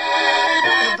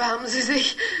 Erbarmen Sie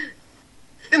sich.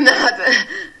 Gnade.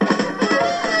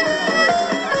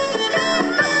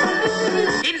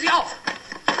 Geben Sie auf!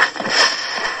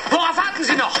 Worauf warten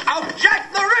Sie noch? Auf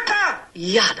Jack the Ripper!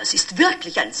 Ja, das ist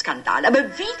wirklich ein Skandal.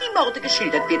 Aber wie die Morde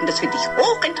geschildert werden, das finde ich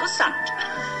hochinteressant.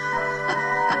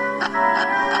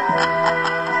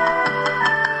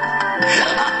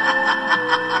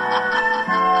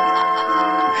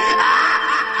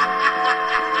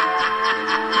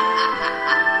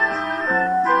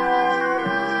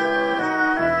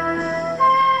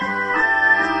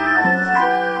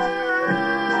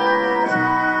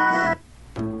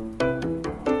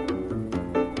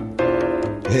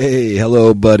 Hey,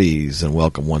 hello, buddies, and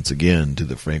welcome once again to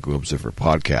the Franco Observer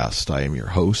podcast. I am your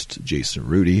host, Jason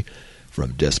Rudy,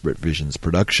 from Desperate Visions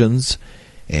Productions,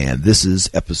 and this is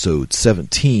episode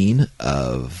 17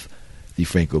 of the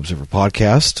Franco Observer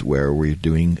podcast, where we're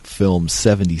doing film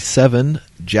 77,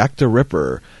 Jack the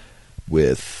Ripper,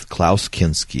 with Klaus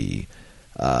Kinski.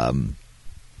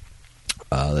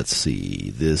 Let's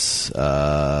see, this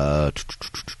was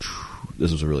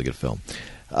a really good film.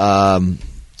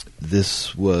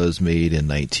 This was made in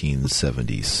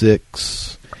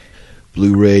 1976,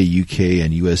 Blu-ray, UK,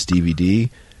 and US DVD.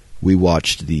 We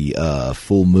watched the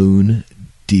Full Moon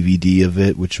DVD of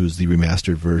it, which was the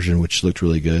remastered version, which looked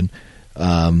really good.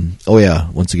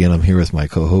 Once again, I'm here with my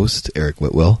co-host, Eric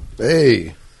Whitwell.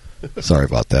 Hey. Sorry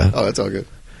about that. Oh, that's all good.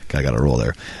 I got a roll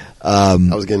there. I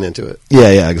was getting into it.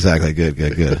 Yeah, exactly. Good.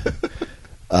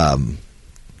 The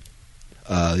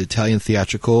Italian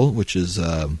theatrical, which is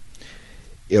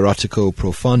Erotico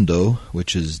Profondo,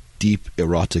 which is Deep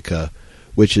Erotica,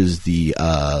 which is the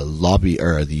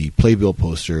the playbill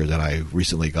poster that I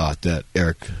recently got that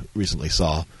Eric recently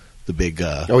saw. The big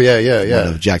one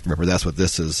of Jack the Ripper. That's what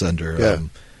this is under.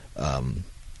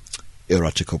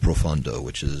 Erotico Profondo,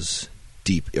 which is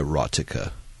Deep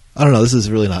Erotica. I don't know. This is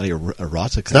really not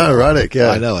erotic. Not erotic,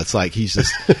 yeah. I know. It's like he's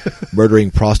just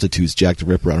murdering prostitutes, Jack the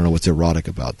Ripper. I don't know what's erotic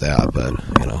about that, but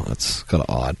that's kind of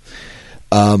odd.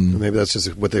 Maybe that's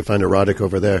just what they find erotic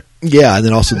over there. Yeah, and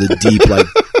then also the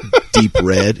deep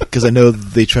red, because I know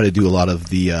they try to do a lot of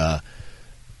the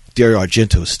Dario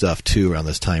Argento stuff too around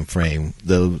this time frame.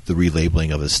 The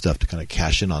relabeling of his stuff to kind of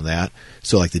cash in on that.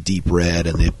 So like the deep red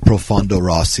and the Profondo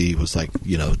Rossi was like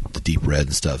the deep red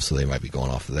and stuff. So they might be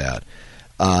going off of that.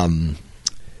 One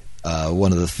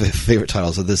of the favorite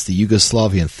titles of this, the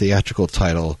Yugoslavian theatrical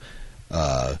title,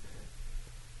 Nož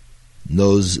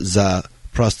za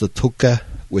prostitutke,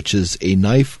 which is a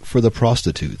knife for the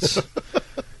prostitutes,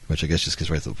 which I guess just gets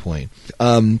right to the point.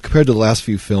 Compared to the last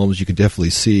few films, you can definitely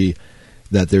see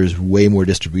that there's way more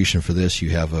distribution for this.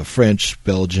 You have French,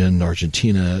 Belgian,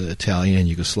 Argentina, Italian,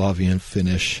 Yugoslavian,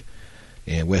 Finnish,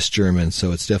 and West German,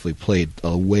 so it's definitely played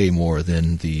way more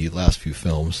than the last few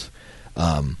films.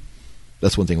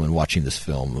 That's one thing when watching this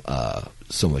film,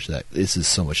 so much that this is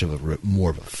so much of more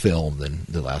of a film than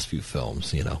the last few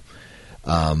films,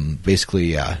 I'll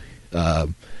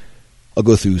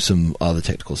go through some other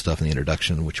technical stuff in the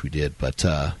introduction, which we did, but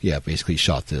basically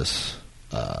shot this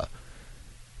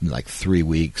in like 3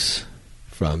 weeks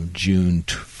from June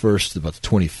 1st to about the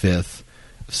 25th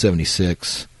of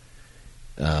 76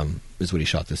 is what he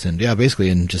shot this in. Yeah, basically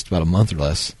in just about a month or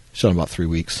less. Shot in about 3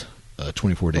 weeks,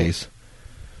 24 days,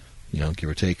 give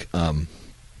or take. And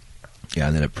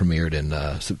then it premiered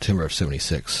in September of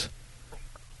 76.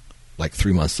 Like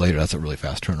 3 months later. That's a really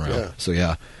fast turnaround. Yeah. So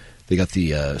they got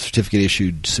the certificate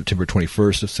issued September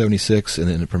 21st of 76, and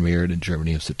then it premiered in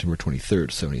Germany of September 23rd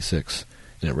of 76,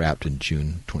 and it wrapped in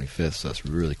June 25th. So that's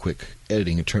really quick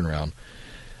editing and turnaround.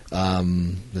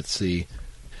 Let's see.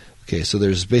 Okay, so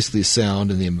there's basically sound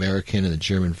in the American and the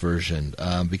German version,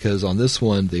 because on this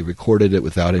one they recorded it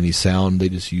without any sound. They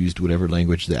just used whatever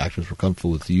language the actors were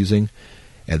comfortable with using,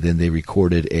 and then they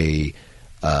recorded a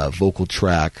vocal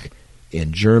track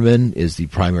in German is the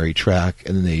primary track,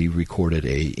 and then they recorded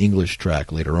a English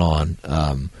track later on,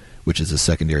 which is a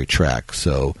secondary track.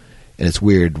 So, and it's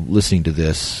weird listening to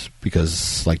this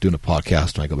because, like doing a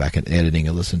podcast, when I go back and editing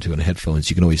and listen to it in headphones,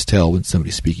 you can always tell when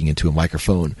somebody's speaking into a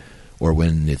microphone or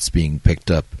when it's being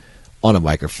picked up on a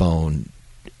microphone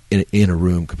in a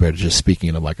room compared to just speaking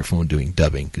in a microphone doing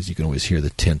dubbing, because you can always hear the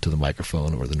tint of the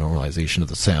microphone or the normalization of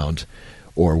the sound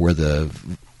or where the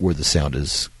sound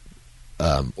is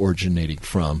originating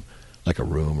from, like a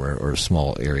room or a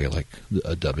small area like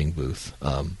a dubbing booth.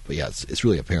 But yeah, it's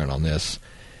really apparent on this.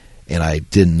 And I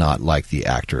did not like the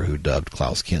actor who dubbed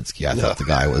Klaus Kinski. I thought the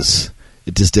guy was...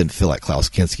 It just didn't feel like Klaus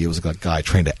Kinski. It was like a guy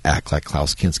trying to act like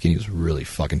Klaus Kinski. He was really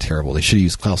fucking terrible. They should have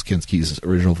used Klaus Kinski's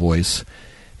original voice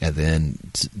and then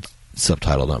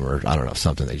subtitled him, or I don't know,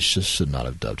 something. They just should not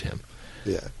have dubbed him.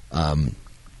 Yeah.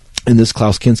 In this,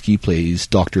 Klaus Kinski plays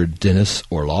Dr. Dennis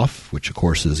Orloff, which of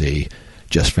course is a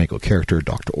Jess Franco character,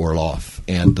 Dr. Orloff.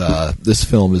 And this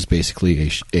film is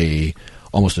basically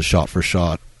almost a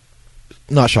shot-for-shot,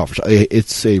 not shot-for-shot,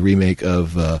 it's a remake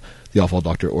of The Awful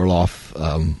Dr. Orloff,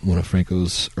 one of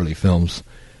Franco's early films.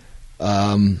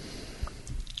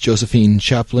 Josephine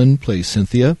Chaplin plays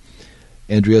Cynthia.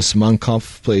 Andreas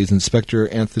Mankoff plays Inspector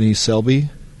Anthony Selby.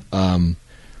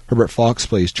 Herbert Fox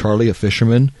plays Charlie, a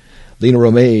fisherman. Lena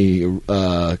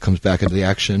Romay comes back into the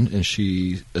action, and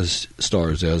she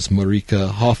stars as Marika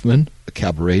Hoffman, a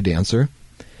cabaret dancer.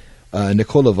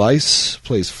 Nicola Weiss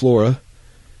plays Flora,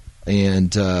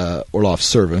 and Orloff's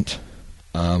servant.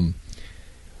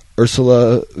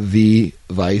 Ursula V.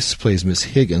 Weiss plays Miss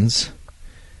Higgins.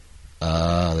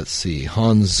 Let's see.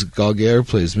 Hans Gauger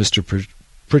plays Mr.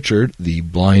 Pritchard, the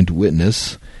blind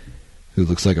witness, who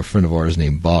looks like a friend of ours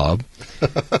named Bob.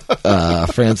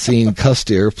 Francine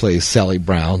Custer plays Sally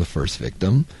Brown, the first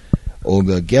victim.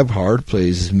 Olga Gebhard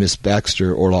plays Miss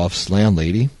Baxter, Orloff's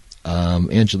landlady.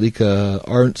 Angelica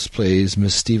Arntz plays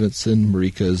Miss Stevenson,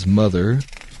 Marika's mother.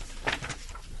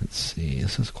 Let's see,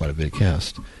 this is quite a big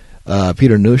cast.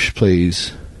 Peter Nusch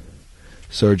plays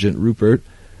Sergeant Rupert.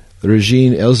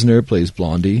 Regine Elsner plays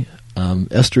Blondie.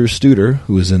 Esther Studer,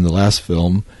 who was in the last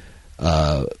film,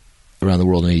 Around the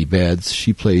World in 80 Beds,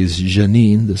 she plays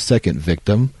Janine, the second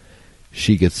victim.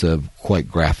 She gets a quite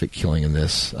graphic killing in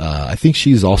this. I think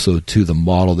she's also, too, the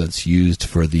model that's used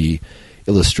for the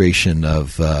illustration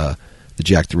of the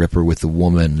Jack the Ripper with the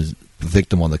woman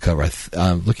victim on the cover.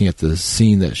 I'm looking at the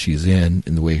scene that she's in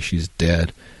and the way she's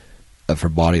dead, of her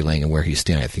body laying and where he's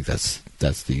standing. I think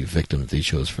that's the victim that they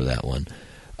chose for that one.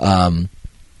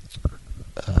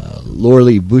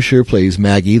 Laura Boucher plays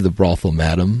Maggie, the brothel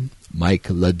madam. Mike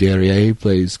Laderier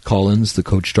plays Collins, the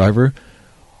coach driver.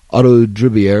 Otto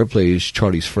Dribier plays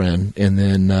Charlie's friend. And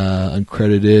then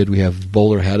uncredited, we have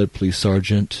bowler-hatted police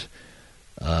sergeant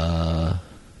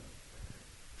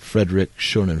Frederick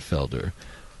Schonenfelder.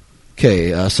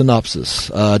 Okay, synopsis.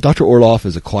 Dr. Orloff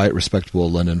is a quiet, respectable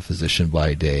London physician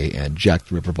by day and Jack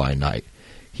the Ripper by night.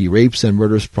 He rapes and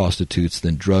murders prostitutes,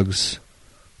 then drags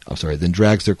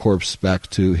their corpse back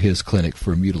to his clinic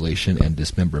for mutilation and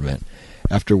dismemberment,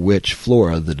 after which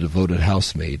Flora, the devoted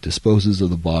housemaid, disposes of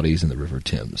the bodies in the River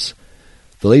Thames.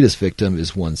 The latest victim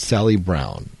is one Sally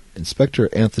Brown. Inspector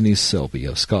Anthony Selby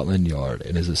of Scotland Yard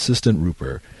and his assistant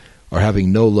Rupert are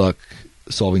having no luck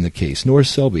solving the case, nor is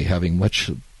Selby having much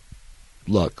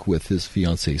luck with his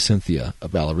fiancée Cynthia, a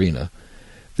ballerina.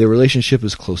 Their relationship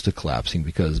is close to collapsing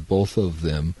because both of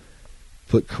them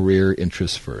put career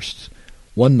interests first.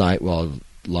 One night, while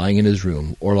lying in his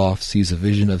room, Orloff sees a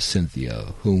vision of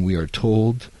Cynthia, whom we are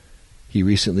told he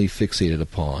recently fixated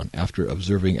upon after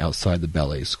observing outside the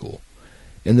ballet school.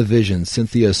 In the vision,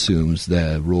 Cynthia assumes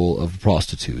the role of a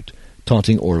prostitute,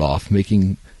 taunting Orloff,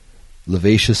 making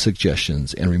lascivious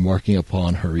suggestions, and remarking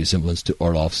upon her resemblance to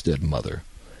Orloff's dead mother.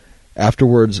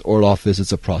 Afterwards, Orloff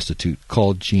visits a prostitute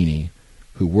called Jeannie,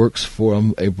 who works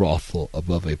from a brothel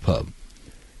above a pub.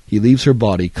 He leaves her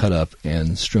body cut up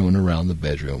and strewn around the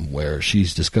bedroom, where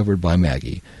she's discovered by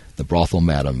Maggie, the brothel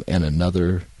madam, and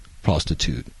another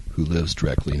prostitute who lives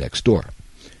directly next door.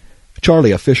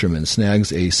 Charlie, a fisherman,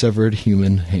 snags a severed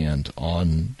human hand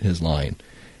on his line.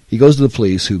 He goes to the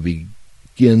police, who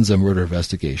begins a murder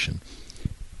investigation.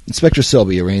 Inspector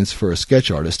Selby arranges for a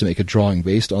sketch artist to make a drawing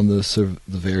based on the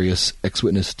various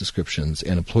ex-witness descriptions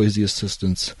and employs the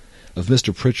assistance of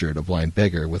Mr. Pritchard, a blind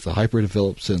beggar with a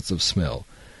hyper-developed sense of smell.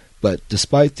 But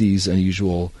despite these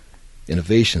unusual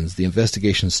innovations, the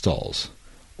investigation stalls.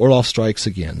 Orloff strikes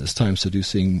again, this time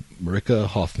seducing Marika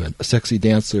Hoffman, a sexy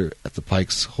dancer at the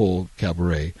Pike's Hole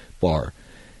Cabaret bar,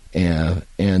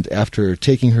 and after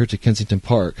taking her to Kensington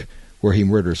Park, where he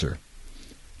murders her.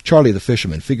 Charlie, the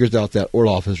fisherman, figures out that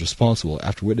Orloff is responsible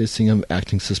after witnessing him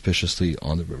acting suspiciously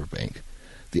on the riverbank.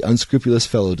 The unscrupulous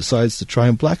fellow decides to try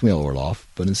and blackmail Orloff,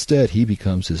 but instead he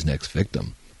becomes his next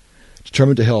victim.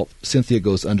 Determined to help, Cynthia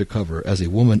goes undercover as a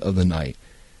woman of the night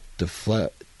to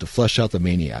flesh out the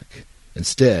maniac.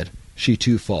 Instead, she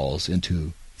too falls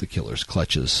into the killer's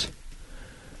clutches.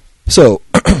 So,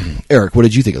 Eric, what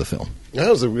did you think of the film? Yeah, it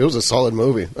was a solid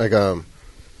movie. Like, it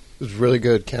was really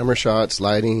good camera shots,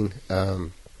 lighting.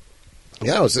 It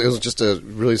was just a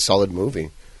really solid movie.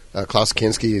 Klaus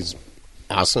Kinski is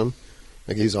awesome.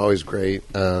 Like, he's always great.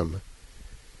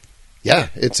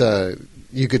 It's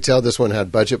you could tell this one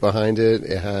had budget behind it.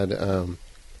 It had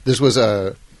this was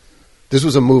a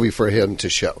movie for him to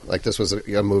show. Like this was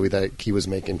a movie that he was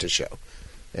making to show,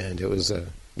 and it was I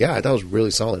thought it was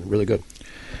really solid, really good.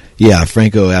 Yeah,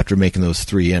 Franco, after making those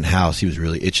 3 in-house, he was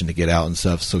really itching to get out and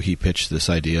stuff, so he pitched this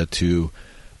idea to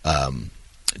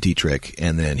Dietrich,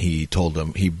 and then he told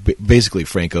him, basically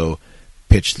Franco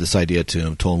pitched this idea to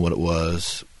him, told him what it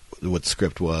was, what the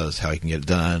script was, how he can get it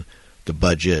done, the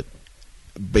budget,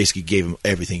 basically gave him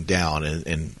everything down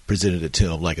and presented it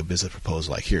to him like a business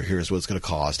proposal, like, here's what it's going to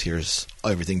cost, here's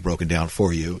everything broken down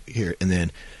for you, here, and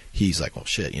then he's like, well,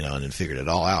 shit, and then figured it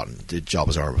all out, and the job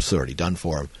was already done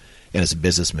for him. And as a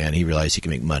businessman, he realized he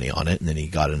could make money on it, and then he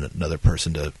got another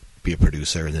person to be a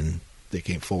producer, and then they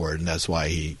came forward, and that's why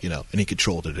he, and he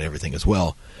controlled it and everything as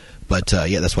well. But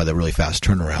that's why they're really fast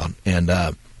turnaround, and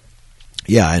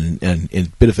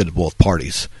it benefited both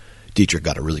parties. Dietrich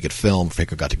got a really good film.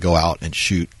 Franco got to go out and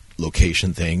shoot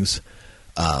location things.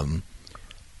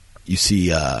 You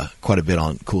see quite a bit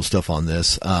on cool stuff on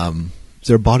this. Is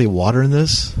there a body of water in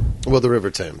this? Well, the River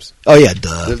Thames. Oh, yeah,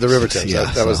 duh. The River Thames.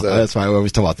 Yeah, that's why I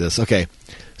always talk about this. Okay,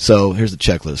 so here's the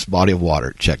checklist. Body of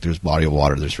water. Check. There's body of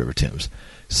water. There's River Thames.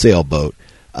 Sailboat.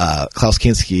 Klaus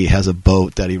Kinski has a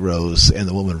boat that he rows, and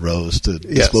the woman rows to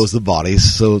dispose of the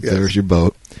bodies. So there's your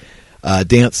boat.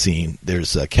 Dance scene.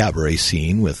 There's a cabaret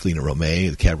scene with Lina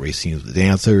Romay. The cabaret scene with the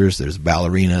dancers. There's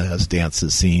ballerina has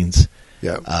dances scenes.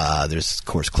 Yeah. There's, of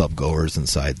course, club goers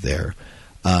inside there.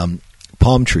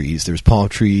 Palm trees. There's palm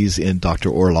trees in Dr.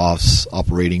 Orloff's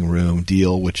operating room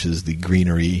deal, which is the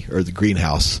greenery or the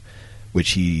greenhouse,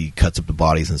 which he cuts up the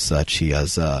bodies and such. He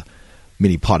has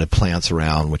many potted plants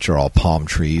around, which are all palm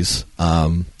trees. I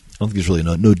don't think there's really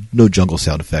no jungle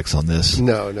sound effects on this.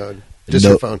 No, just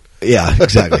your phone. Yeah,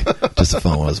 exactly. Just the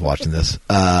phone when I was watching this.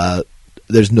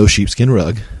 There's no sheepskin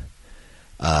rug.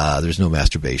 There's no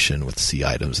masturbation with C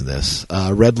items in this.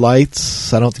 Red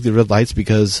lights. I don't think they're red lights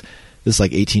because this is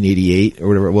like 1888 or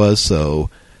whatever it was,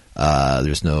 so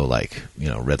there's no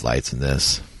red lights in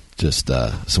this. Just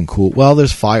some cool. Well,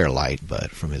 there's firelight,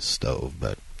 but from his stove.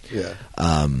 But yeah,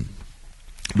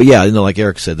 like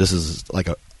Eric said, this is like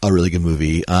a really good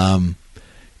movie.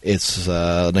 It's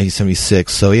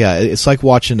 1976, so yeah, it's like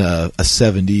watching a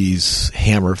 70s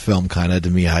Hammer film kind of to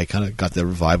me. I kind of got the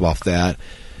vibe off that.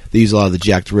 They use a lot of the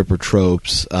Jack the Ripper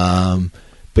tropes.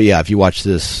 But yeah, if you watch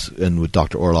this and with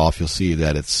Dr. Orloff, you'll see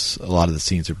that it's a lot of the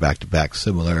scenes are back to back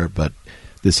similar, but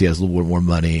this he has a little bit more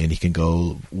money and he can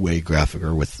go way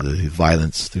graphicer with the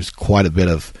violence. There's quite a bit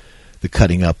of the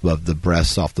cutting up of the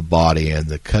breasts off the body and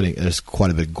the cutting. There's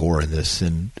quite a bit of gore in this,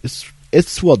 and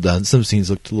it's well done. Some scenes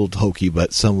looked a little hokey,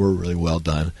 but some were really well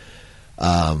done.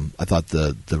 I thought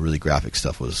the really graphic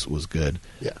stuff was good.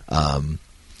 Yeah.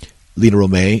 Lina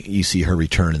Romay, you see her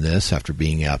return in this after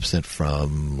being absent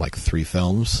from like 3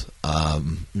 films.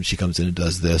 She comes in and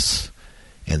does this,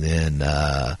 and then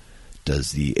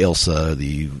does the Elsa,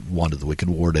 the Wanda the Wicked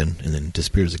Warden, and then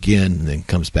disappears again, and then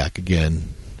comes back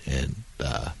again, and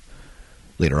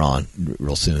later on,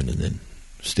 real soon, and then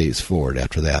stays forward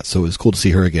after that. So it was cool to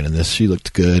see her again in this. She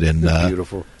looked good and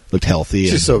beautiful. Looked healthy.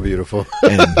 She's so beautiful.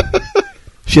 And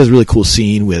she has a really cool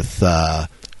scene with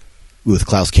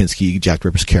Klaus Kinski, Jack the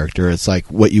Ripper's character. It's like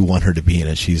what you want her to be in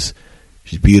it. She's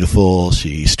beautiful.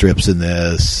 She strips in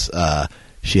this.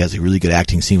 She has a really good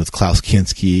acting scene with Klaus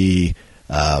Kinski,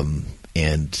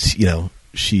 and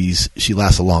she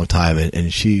lasts a long time.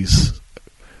 And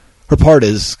her part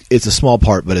it's a small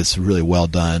part, but it's really well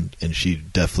done. And she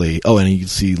definitely. Oh, and you can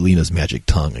see Lena's magic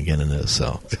tongue again in this.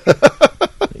 So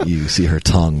you see her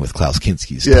tongue with Klaus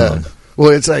Kinski's tongue.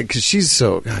 Well, it's like because she's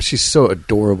so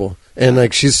adorable. And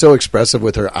like she's so expressive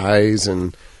with her eyes,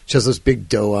 and she has those big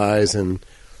doe eyes, and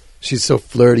she's so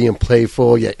flirty and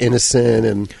playful yet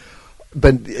innocent,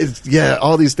 but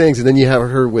all these things. And then you have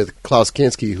her with Klaus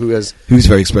Kinski, who's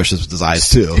very expressive with his eyes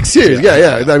too. Serious,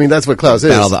 yeah. I mean, that's what Klaus is.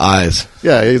 Battle of the eyes.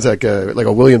 Yeah, he's like a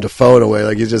William Dafoe in a way.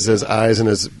 Like he just his eyes and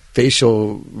his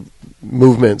facial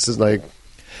movements is like.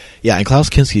 Yeah, and Klaus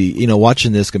Kinski,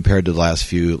 watching this compared to the last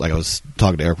few, like I was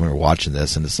talking to Eric when we were watching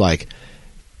this, and it's like.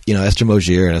 Esther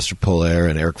Mogier and Esther Poller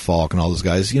and Eric Falk and all those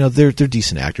guys, they're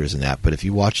decent actors in that. But if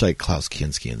you watch like Klaus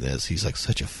Kinski in this, he's like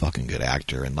such a fucking good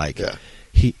actor, and like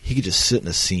he could just sit in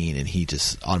a scene and he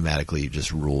just automatically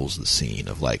just rules the scene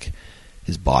of like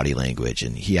his body language,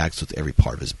 and he acts with every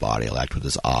part of his body. He'll act with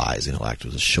his eyes, and he'll act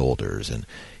with his shoulders, and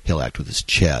he'll act with his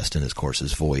chest, and of course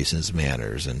his voice and his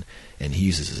manners, and he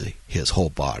uses his whole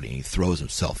body, and he throws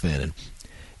himself in.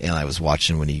 And I was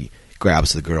watching when he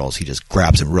grabs the girls, he just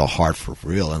grabs them real hard for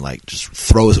real and like just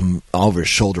throws them over his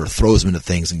shoulder, throws them into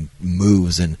things and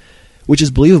moves, and which is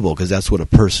believable because that's what a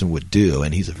person would do,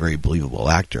 and he's a very believable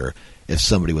actor. if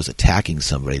somebody was attacking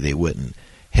somebody, they wouldn't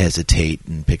hesitate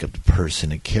and pick up the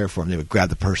person and care for them. They would grab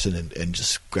the person and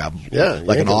just grab them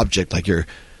like an object, like you're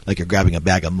grabbing a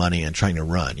bag of money and trying to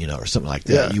run, or something like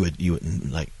that. Yeah. You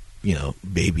wouldn't like,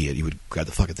 baby it. You would grab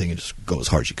the fucking thing and just go as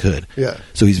hard as you could. Yeah.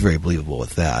 So he's very believable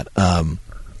with that.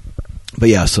 But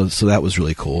yeah, so that was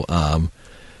really cool.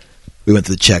 We went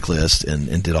through the checklist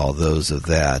and did all those of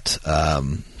that.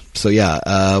 So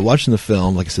yeah, watching the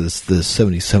film, like I said, it's the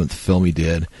 77th film he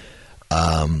did.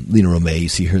 Lena Romay, you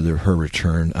see her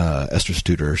return. Esther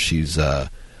Studer, she's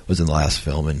was in the last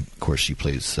film, and of course she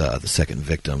plays the second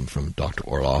victim from Dr.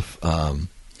 Orloff.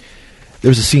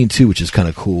 There's a scene too, which is kind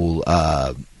of cool.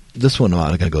 This one I'm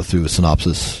not going to go through a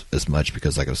synopsis as much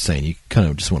because, like I was saying, you kind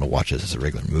of just want to watch this as a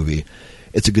regular movie.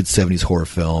 It's a good 70s horror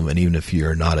film, and even if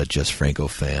you're not a Jess Franco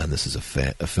fan, this is a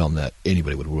film that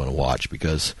anybody would want to watch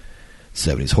because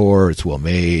 70s horror. It's well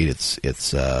made. It's it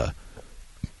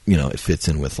fits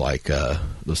in with like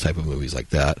those type of movies like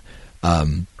that.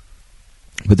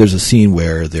 But there's a scene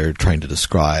where they're trying to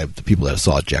describe the people that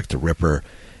saw Jack the Ripper,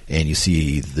 and you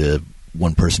see the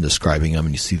one person describing him,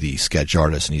 and you see the sketch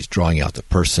artist, and he's drawing out the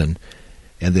person.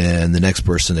 And then the next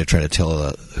person, they're trying to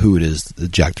tell who it is, the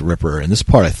Jack the Ripper. And this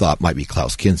part I thought might be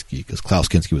Klaus Kinski, because Klaus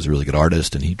Kinski was a really good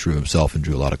artist, and he drew himself and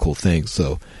drew a lot of cool things.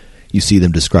 So you see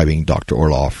them describing Dr.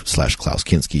 Orloff / Klaus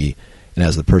Kinski, and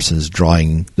as the person is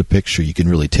drawing the picture, you can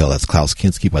really tell that's Klaus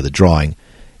Kinski by the drawing,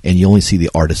 and you only see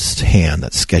the artist's hand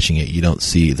that's sketching it. You don't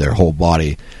see their whole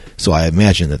body. So I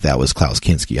imagine that was Klaus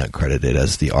Kinski uncredited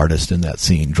as the artist in that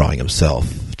scene, drawing himself.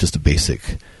 Just a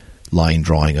basic line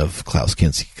drawing of Klaus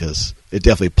Kinski, because it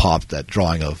definitely popped that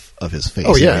drawing of his face.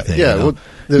 Oh yeah, and everything, yeah. Well,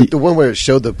 the one where it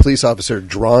showed the police officer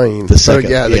drawing the second,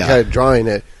 guy drawing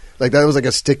it. Like that was like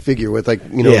a stick figure with like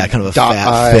kind of a dot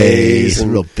fat face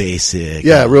and real basic.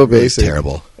 Yeah, real basic,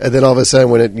 terrible. And then all of a sudden,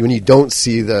 when you don't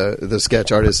see the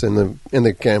sketch artist in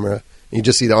the camera, you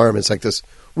just see the arm. It's like this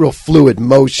real fluid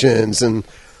motions, and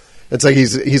it's like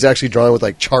he's actually drawing with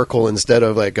like charcoal instead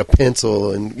of like a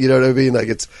pencil, and you know what I mean. Like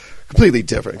it's completely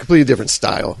different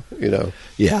style.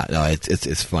 Yeah, no,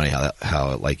 it's funny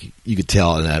how like you could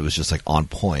tell, and that it was just like on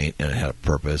point, and it had a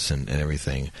purpose and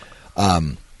everything.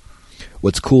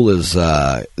 What's cool is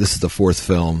this is the fourth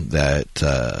film that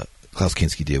Klaus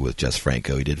Kinski did with Jess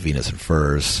Franco. He did Venus and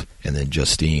Furs, and then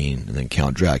Justine, and then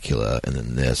Count Dracula, and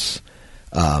then this,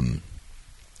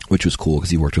 which was cool because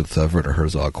he worked with Werner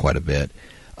Herzog quite a bit.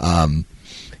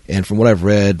 And from what I've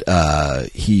read,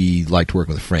 he liked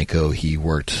working with Franco. He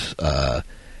worked,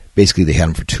 basically they had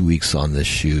him for 2 weeks on this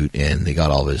shoot, and they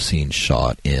got all of his scenes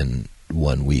shot in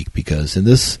 1 week, because in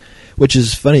this, which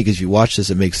is funny because you watch this,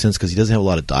 it makes sense because he doesn't have a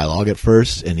lot of dialogue at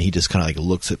first, and he just kind of like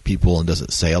looks at people and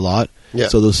doesn't say a lot. Yeah.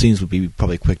 So those scenes would be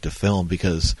probably quick to film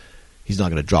because he's not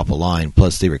going to drop a line.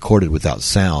 Plus, they recorded without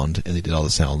sound, and they did all the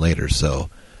sound later, so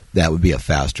that would be a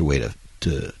faster way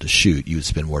to shoot. You would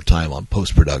spend more time on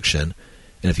post-production,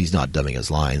 and if he's not dubbing his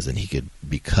lines, then he could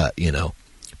be cut,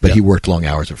 But he worked long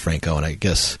hours with Franco, and I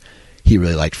guess he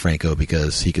really liked Franco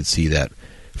because he could see that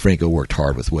Franco worked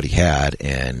hard with what he had,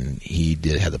 and he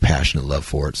did have the passion and love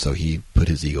for it, so he put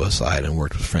his ego aside and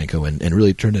worked with Franco and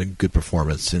really turned in a good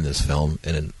performance in this film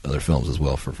and in other films as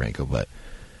well for Franco, but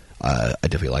I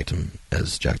definitely liked him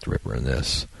as Jack the Ripper in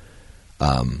this.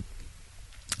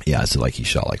 Yeah, so like he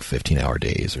shot like 15-hour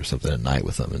days or something at night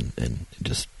with him and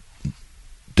just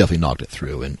definitely knocked it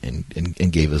through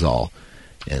and gave his all,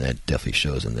 and that definitely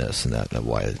shows in this, and that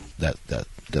why that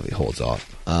definitely holds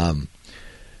off.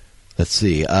 Let's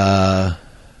see.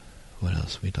 What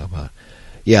else we talk about?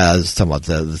 Yeah, I was talking about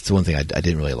the one thing I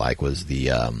didn't really like was the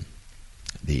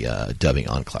dubbing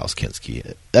on Klaus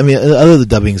Kinski. I mean, other the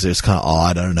dubbings are just kind of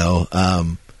odd. I don't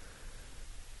know.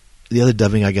 The other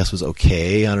dubbing, I guess, was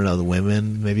okay. I don't know. The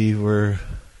women maybe were.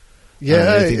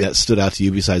 Yeah. Anything that stood out to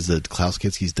you besides the Klaus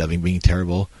Kinski's dubbing being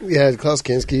terrible? Yeah, Klaus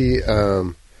Kinski.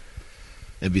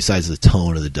 And besides the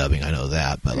tone of the dubbing, I know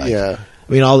that. But yeah.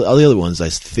 I mean, all the other ones I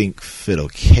think fit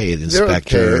okay. The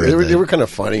inspector, they were kind of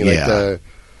funny. Like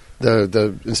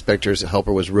the inspector's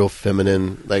helper was real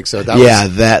feminine. Like so,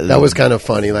 that was kind of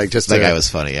funny. Like just that guy was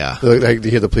funny. Yeah, like to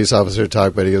hear the police officer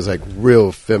talk, but he was like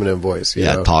real feminine voice. You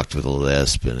know? Talked with a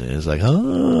lisp, and it was like,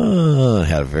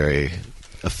 had a very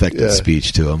effective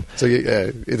speech to him. So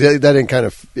that didn't kind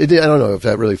of. I don't know if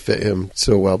that really fit him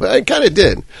so well, but it kind of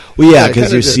did. Well, yeah,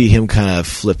 because you see him kind of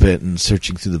flippant and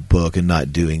searching through the book and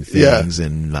not doing things,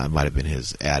 and that might have been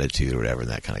his attitude or whatever, and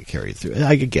that kind of carried through.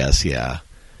 I could guess, yeah.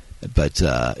 But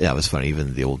it was funny.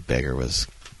 Even the old beggar was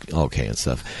okay and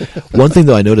stuff. One thing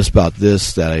though I noticed about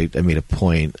this that I made a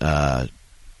point to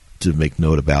make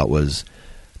note about was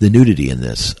the nudity in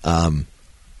this.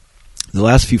 The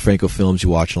last few Franco films you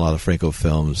watch, a lot of Franco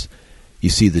films, you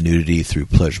see the nudity through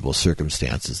pleasurable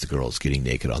circumstances. The girls getting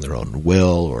naked on their own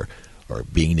will, or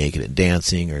being naked and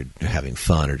dancing, or having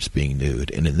fun, or just being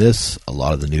nude. And in this, a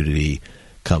lot of the nudity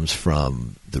comes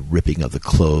from the ripping of the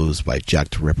clothes by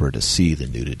Jack the Ripper to see the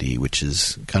nudity, which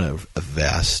is kind of a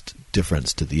vast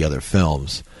difference to the other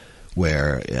films,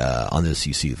 where on this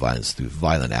you see violence through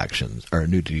violent actions, or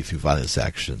nudity through violent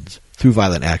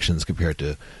actions compared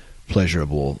to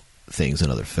pleasurable things in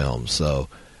other films. So,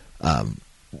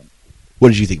 what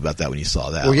did you think about that when you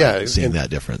saw that? Well, yeah, seeing that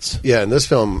difference. Yeah, in this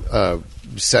film,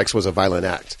 sex was a violent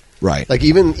act. Right. Like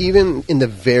even in the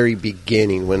very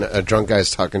beginning, when a drunk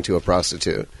guy's talking to a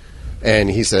prostitute, and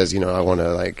he says, I want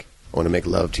to make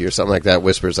love to you, or something like that.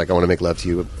 Whispers like, I want to make love to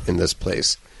you in this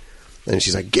place. And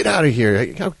she's like, get out of here.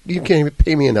 You can't even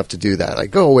pay me enough to do that. Like,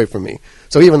 go away from me.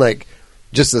 So even like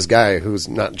just this guy who's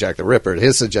not Jack the Ripper,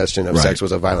 his suggestion of sex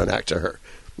was a violent act to her.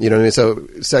 You know what I mean? So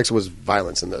sex was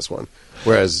violence in this one.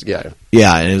 Whereas, yeah,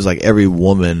 and it was like every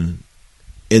woman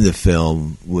in the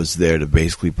film was there to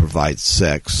basically provide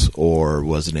sex or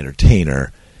was an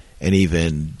entertainer. And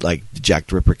even like the Jack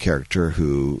the Ripper character,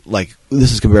 who, like,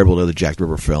 this is comparable to other Jack the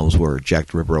Ripper films where Jack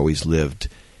the Ripper always lived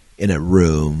in a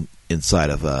room inside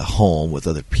of a home with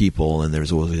other people, and there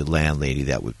was always a landlady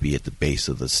that would be at the base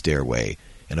of the stairway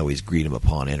and always greet him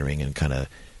upon entering and kind of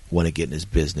want to get in his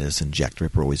business. And Jack the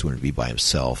Ripper always wanted to be by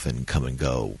himself and come and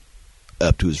go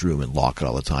up to his room and lock it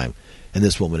all the time. And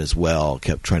this woman as well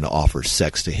kept trying to offer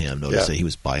sex to him. Notice that he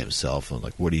was by himself. I'm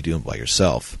like, what are you doing by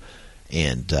yourself?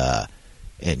 And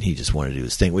he just wanted to do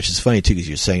his thing, which is funny too, because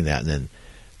you're saying that, and then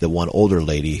the one older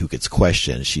lady who gets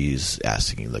questioned, she's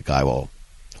asking the guy, well,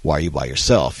 why are you by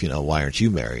yourself? Why aren't you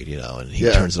married? And he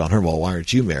turns it on her. Well, why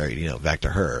aren't you married? Back to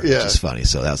her. Yeah. Which is funny.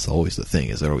 So that's always the thing,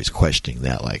 is they're always questioning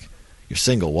that. Like, you're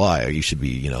single, why? Or you should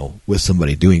be, with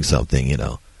somebody doing something,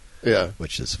 Yeah.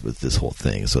 Which is with this whole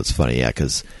thing. So it's funny,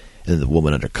 because and the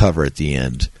woman undercover at the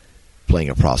end playing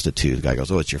a prostitute, the guy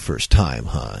goes, oh, it's your first time,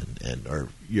 huh? Or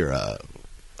you're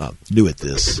new at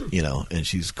this, and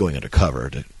she's going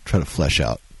undercover to try to flesh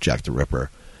out Jack the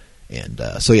Ripper. And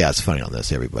so, yeah, it's funny on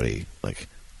this. Everybody, like,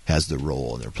 has the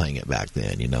role, and they're playing it back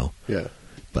then, Yeah.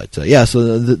 But, yeah,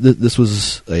 so this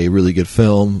was a really good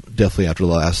film. Definitely after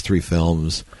the last three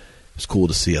films, it was cool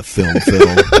to see a film,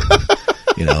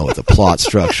 with a plot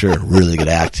structure, really good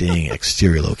acting,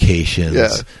 exterior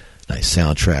locations, nice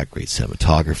soundtrack, great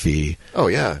cinematography. Oh,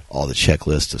 yeah. All the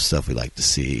checklist of stuff we like to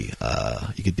see.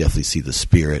 You could definitely see the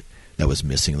spirit that was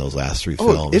missing in those last three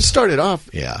films. It started off...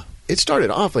 Yeah. It started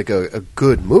off like a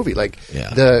good movie. Like,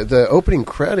 the opening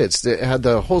credits, it had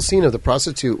the whole scene of the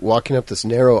prostitute walking up this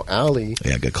narrow alley.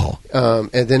 Yeah, good call.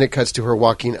 And then it cuts to her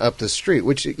walking up the street,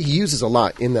 which he uses a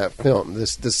lot in that film, the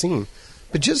scene.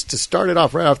 But just to start it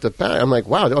off right off the bat, I'm like,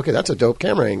 wow, okay, that's a dope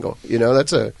camera angle.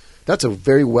 That's a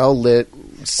very well lit,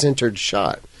 centered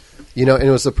shot. And it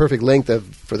was the perfect length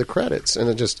for the credits. And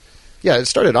it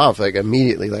started off like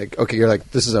immediately like, okay, you're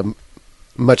like, this is a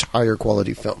much higher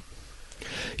quality film.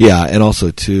 Yeah, and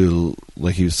also too,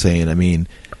 like he was saying, I mean,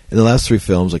 in the last three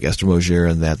films, like Esther Moger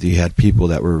and that, you had people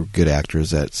that were good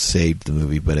actors that saved the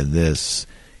movie, but in this,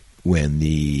 when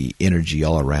the energy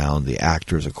all around, the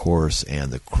actors, of course,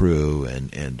 and the crew,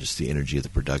 and just the energy of the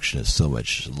production is so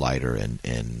much lighter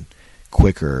and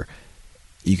quicker,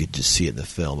 you could just see it in the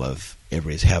film of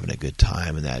everybody's having a good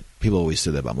time. And that people always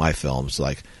say that about my films,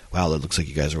 like, wow, it looks like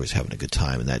you guys are always having a good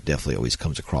time, and that definitely always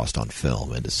comes across on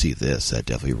film. And to see this, that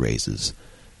definitely raises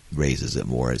it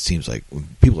more. It seems like when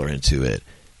people are into it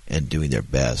and doing their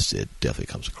best, it definitely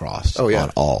comes across on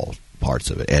all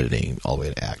parts of it, editing all the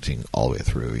way to acting, all the way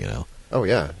through, Oh,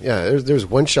 yeah. Yeah, there's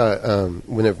one shot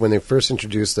when they first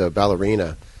introduced the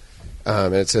ballerina,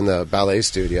 and it's in the ballet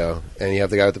studio, and you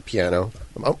have the guy with the piano.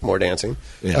 Oh, more dancing.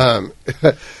 Yeah.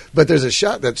 But there's a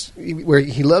shot where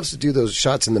he loves to do those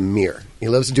shots in the mirror. He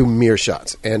loves to do mirror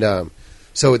shots. And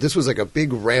so this was like a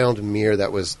big round mirror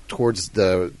that was towards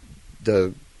the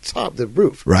top, the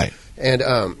roof. Right. And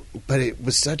but it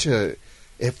was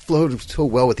it flowed so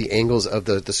well with the angles of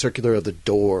the circular of the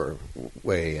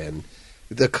doorway and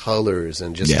the colors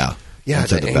and just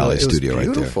it's at the ballet studio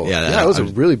right there. Yeah, it was a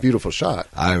really beautiful shot.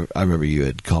 I remember you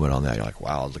had commented on that. You're like,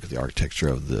 wow, look at the architecture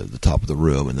of the top of the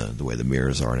room and the way the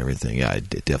mirrors are and everything. Yeah, it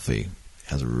definitely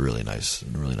has a really nice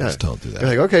tone through that. You're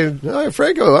like, okay, all right,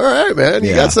 Franco, all right, man,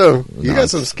 you got some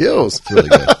skills. It's really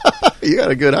good. You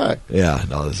got a good eye. Yeah,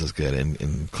 no, this is good.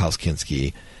 And Klaus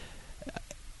Kinski,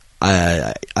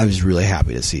 I was really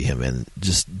happy to see him and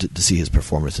just to see his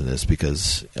performance in this,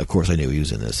 because of course I knew he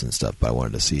was in this and stuff, but I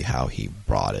wanted to see how he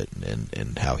brought it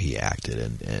and how he acted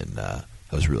and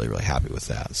I was really, really happy with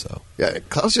that. So yeah,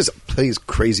 Klaus just plays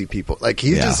crazy people. Like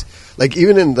he just like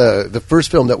even in the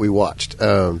first film that we watched,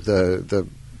 the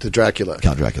Dracula,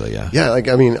 Count Dracula, yeah. Yeah, like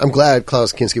I mean, I'm glad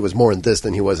Klaus Kinski was more in this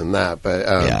than he was in that. But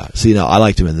yeah, see, I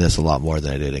liked him in this a lot more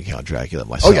than I did in Count Dracula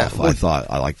myself. Oh, yeah. I thought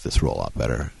I liked this role a lot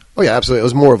better. Oh yeah, absolutely. It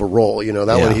was more of a role, you know.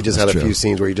 That one he just had a true. few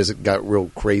scenes where he just got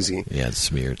real crazy. Yeah, and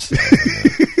smeared stuff.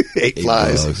 Ate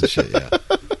flies bugs and shit. Yeah.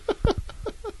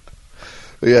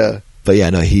 Yeah. But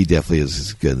yeah, no, he definitely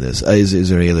is good in this. Is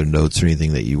there any other notes or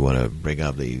anything that you want to bring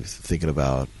up that you're thinking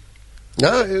about?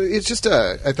 No, it's just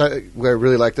I thought I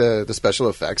really liked the special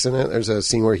effects in it. There's a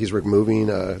scene where he's removing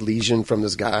a lesion from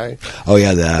this guy. Oh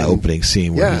yeah, that opening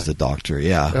scene where he's the doctor.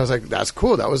 Yeah, and I was like, that's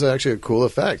cool. That was actually a cool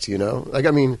effect. You know, like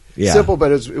I mean, simple,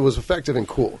 but it was effective and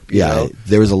cool. You know?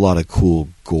 There was a lot of cool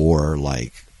gore,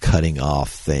 like cutting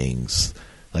off things,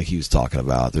 like he was talking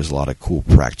about. There's a lot of cool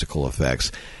practical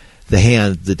effects.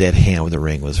 The dead hand with the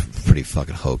ring was pretty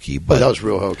fucking hokey. But that was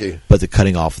real hokey. But the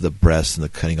cutting off of the breasts and the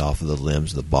cutting off of the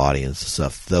limbs and the body and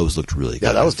stuff, those looked really good.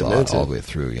 Yeah, that was demented. All the way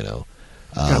through, you know.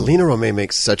 God, Lena Romay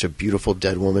makes such a beautiful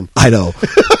dead woman. I know.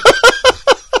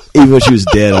 Even when she was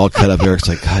dead, all cut up, Eric's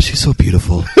like, God, she's so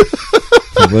beautiful.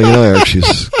 Like, well, you know, Eric,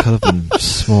 she's cut up in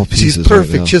small pieces. She's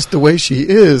perfect right just the way she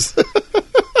is.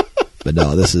 But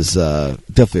no, this is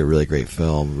definitely a really great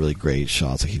film. Really great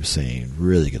shots, like he was saying.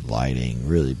 Really good lighting.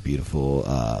 Really beautiful.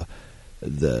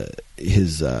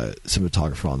 His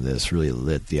cinematographer on this really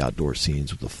lit the outdoor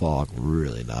scenes with the fog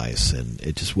really nice, and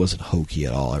it just wasn't hokey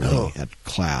at all. Everything had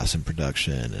class and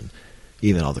production, and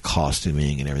even all the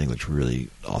costuming and everything looked really.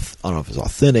 I don't know if it was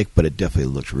authentic, but it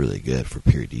definitely looked really good for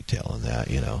pure detail in that.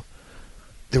 You know.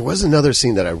 There was another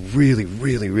scene that I really,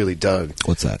 really, really dug.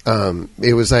 What's that?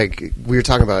 It was like we were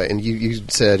talking about it, and you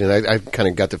said, and I kind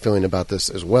of got the feeling about this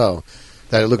as well,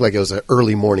 that it looked like it was an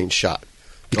early morning shot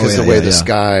because of the way the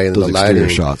sky and those the lighting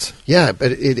shots. Yeah,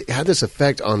 but it had this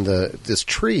effect on this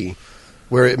tree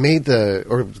where it made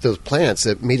those plants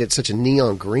that made it such a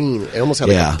neon green. It almost had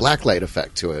like a blacklight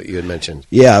effect to it. You had mentioned.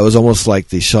 Yeah, it was almost like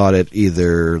they shot it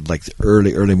either like the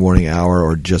early morning hour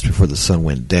or just before the sun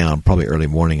went down, probably early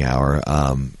morning hour.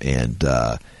 And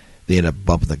they ended up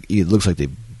bumping it looks like they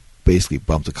basically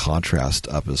bumped the contrast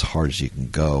up as hard as you can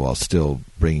go while still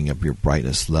bringing up your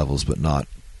brightness levels, but not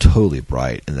totally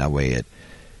bright. And that way it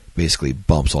basically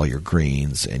bumps all your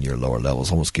greens and your lower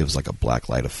levels, almost gives like a black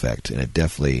light effect. And it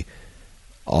definitely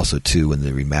also too in the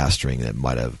remastering it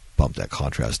might have bumped that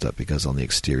contrast up, because on the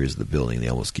exteriors of the building they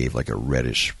almost gave like a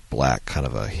reddish black kind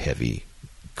of a heavy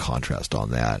contrast on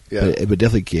that. But it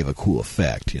definitely gave a cool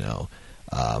effect, you know.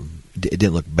 It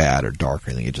didn't look bad or dark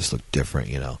or anything, it just looked different,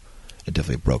 you know. It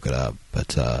definitely broke it up.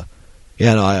 But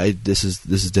this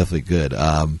is definitely good.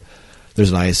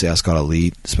 There's an IS Ascot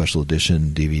Elite special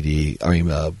edition DVD,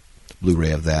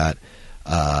 Blu-ray of that.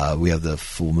 We have the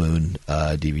Full Moon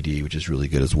DVD, which is really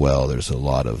good as well. There's a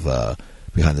lot of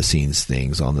behind-the-scenes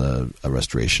things on the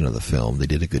restoration of the film. They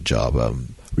did a good job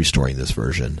restoring this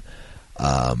version.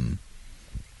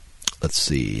 Let's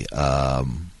see.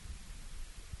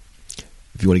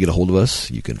 If you want to get a hold of us,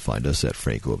 you can find us at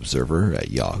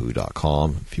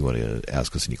francoobserver@yahoo.com. If you want to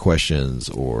ask us any questions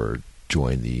or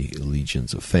join the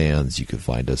legions of fans, you can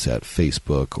find us at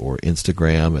Facebook or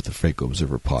Instagram at the Franco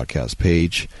Observer podcast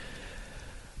page.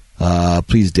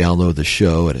 Please download the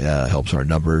show. It helps our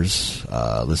numbers.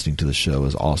 Listening to the show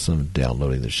is awesome.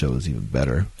 Downloading the show is even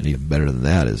better. And even better than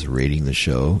that is rating the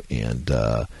show and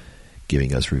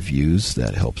giving us reviews.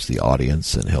 That helps the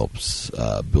audience and helps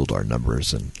build our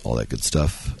numbers and all that good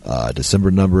stuff.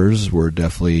 December numbers were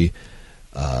definitely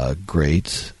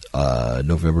great.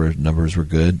 November numbers were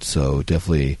good. So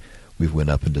definitely we went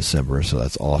up in December. So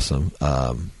that's awesome.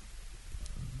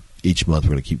 Each month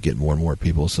we're going to keep getting more and more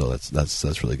people, so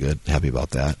that's really good. Happy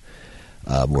about that.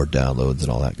 More downloads and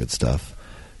all that good stuff.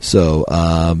 So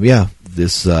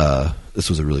this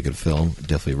was a really good film.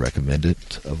 Definitely recommend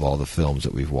it. Of all the films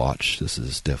that we've watched, this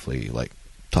is definitely like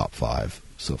top 5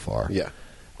 so far. Yeah.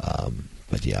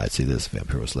 But yeah, I'd say this,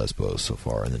 Vampiros Lesbos so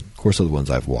far, and then of course other ones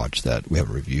I've watched that we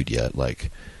haven't reviewed yet. Like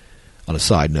on a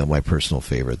side note, my personal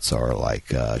favorites are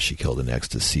like She Killed in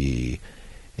Ecstasy.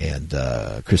 And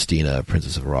Christina,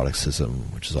 Princess of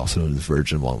Eroticism, which is also known as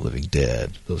Virgin While Living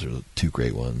Dead. Those are the 2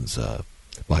 great ones.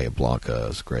 Bahia Blanca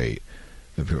is great.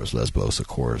 Vampiros Lesbos, of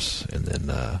course. And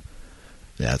then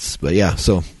this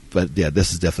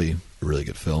is definitely a really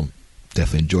good film.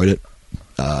 Definitely enjoyed it.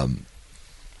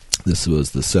 This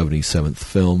was the 77th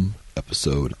film,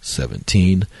 episode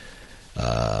 17.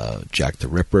 Jack the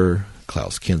Ripper,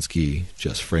 Klaus Kinski,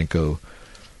 Jess Franco,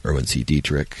 Erwin C.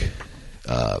 Dietrich.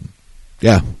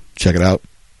 Check it out.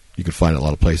 You can find it a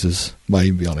lot of places. Might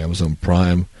even be on Amazon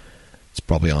Prime. It's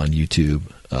probably on YouTube,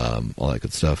 all that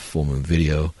good stuff. Full Moon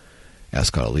Video,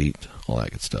 Ascot Elite, all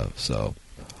that good stuff. So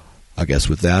I guess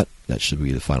with that should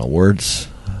be the final words.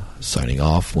 Signing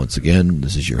off once again.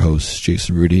 This is your host,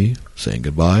 Jason Rudy, saying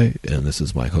goodbye, and this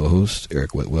is my co-host,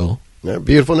 Eric Whitwell.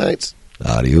 Beautiful nights.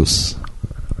 Adios.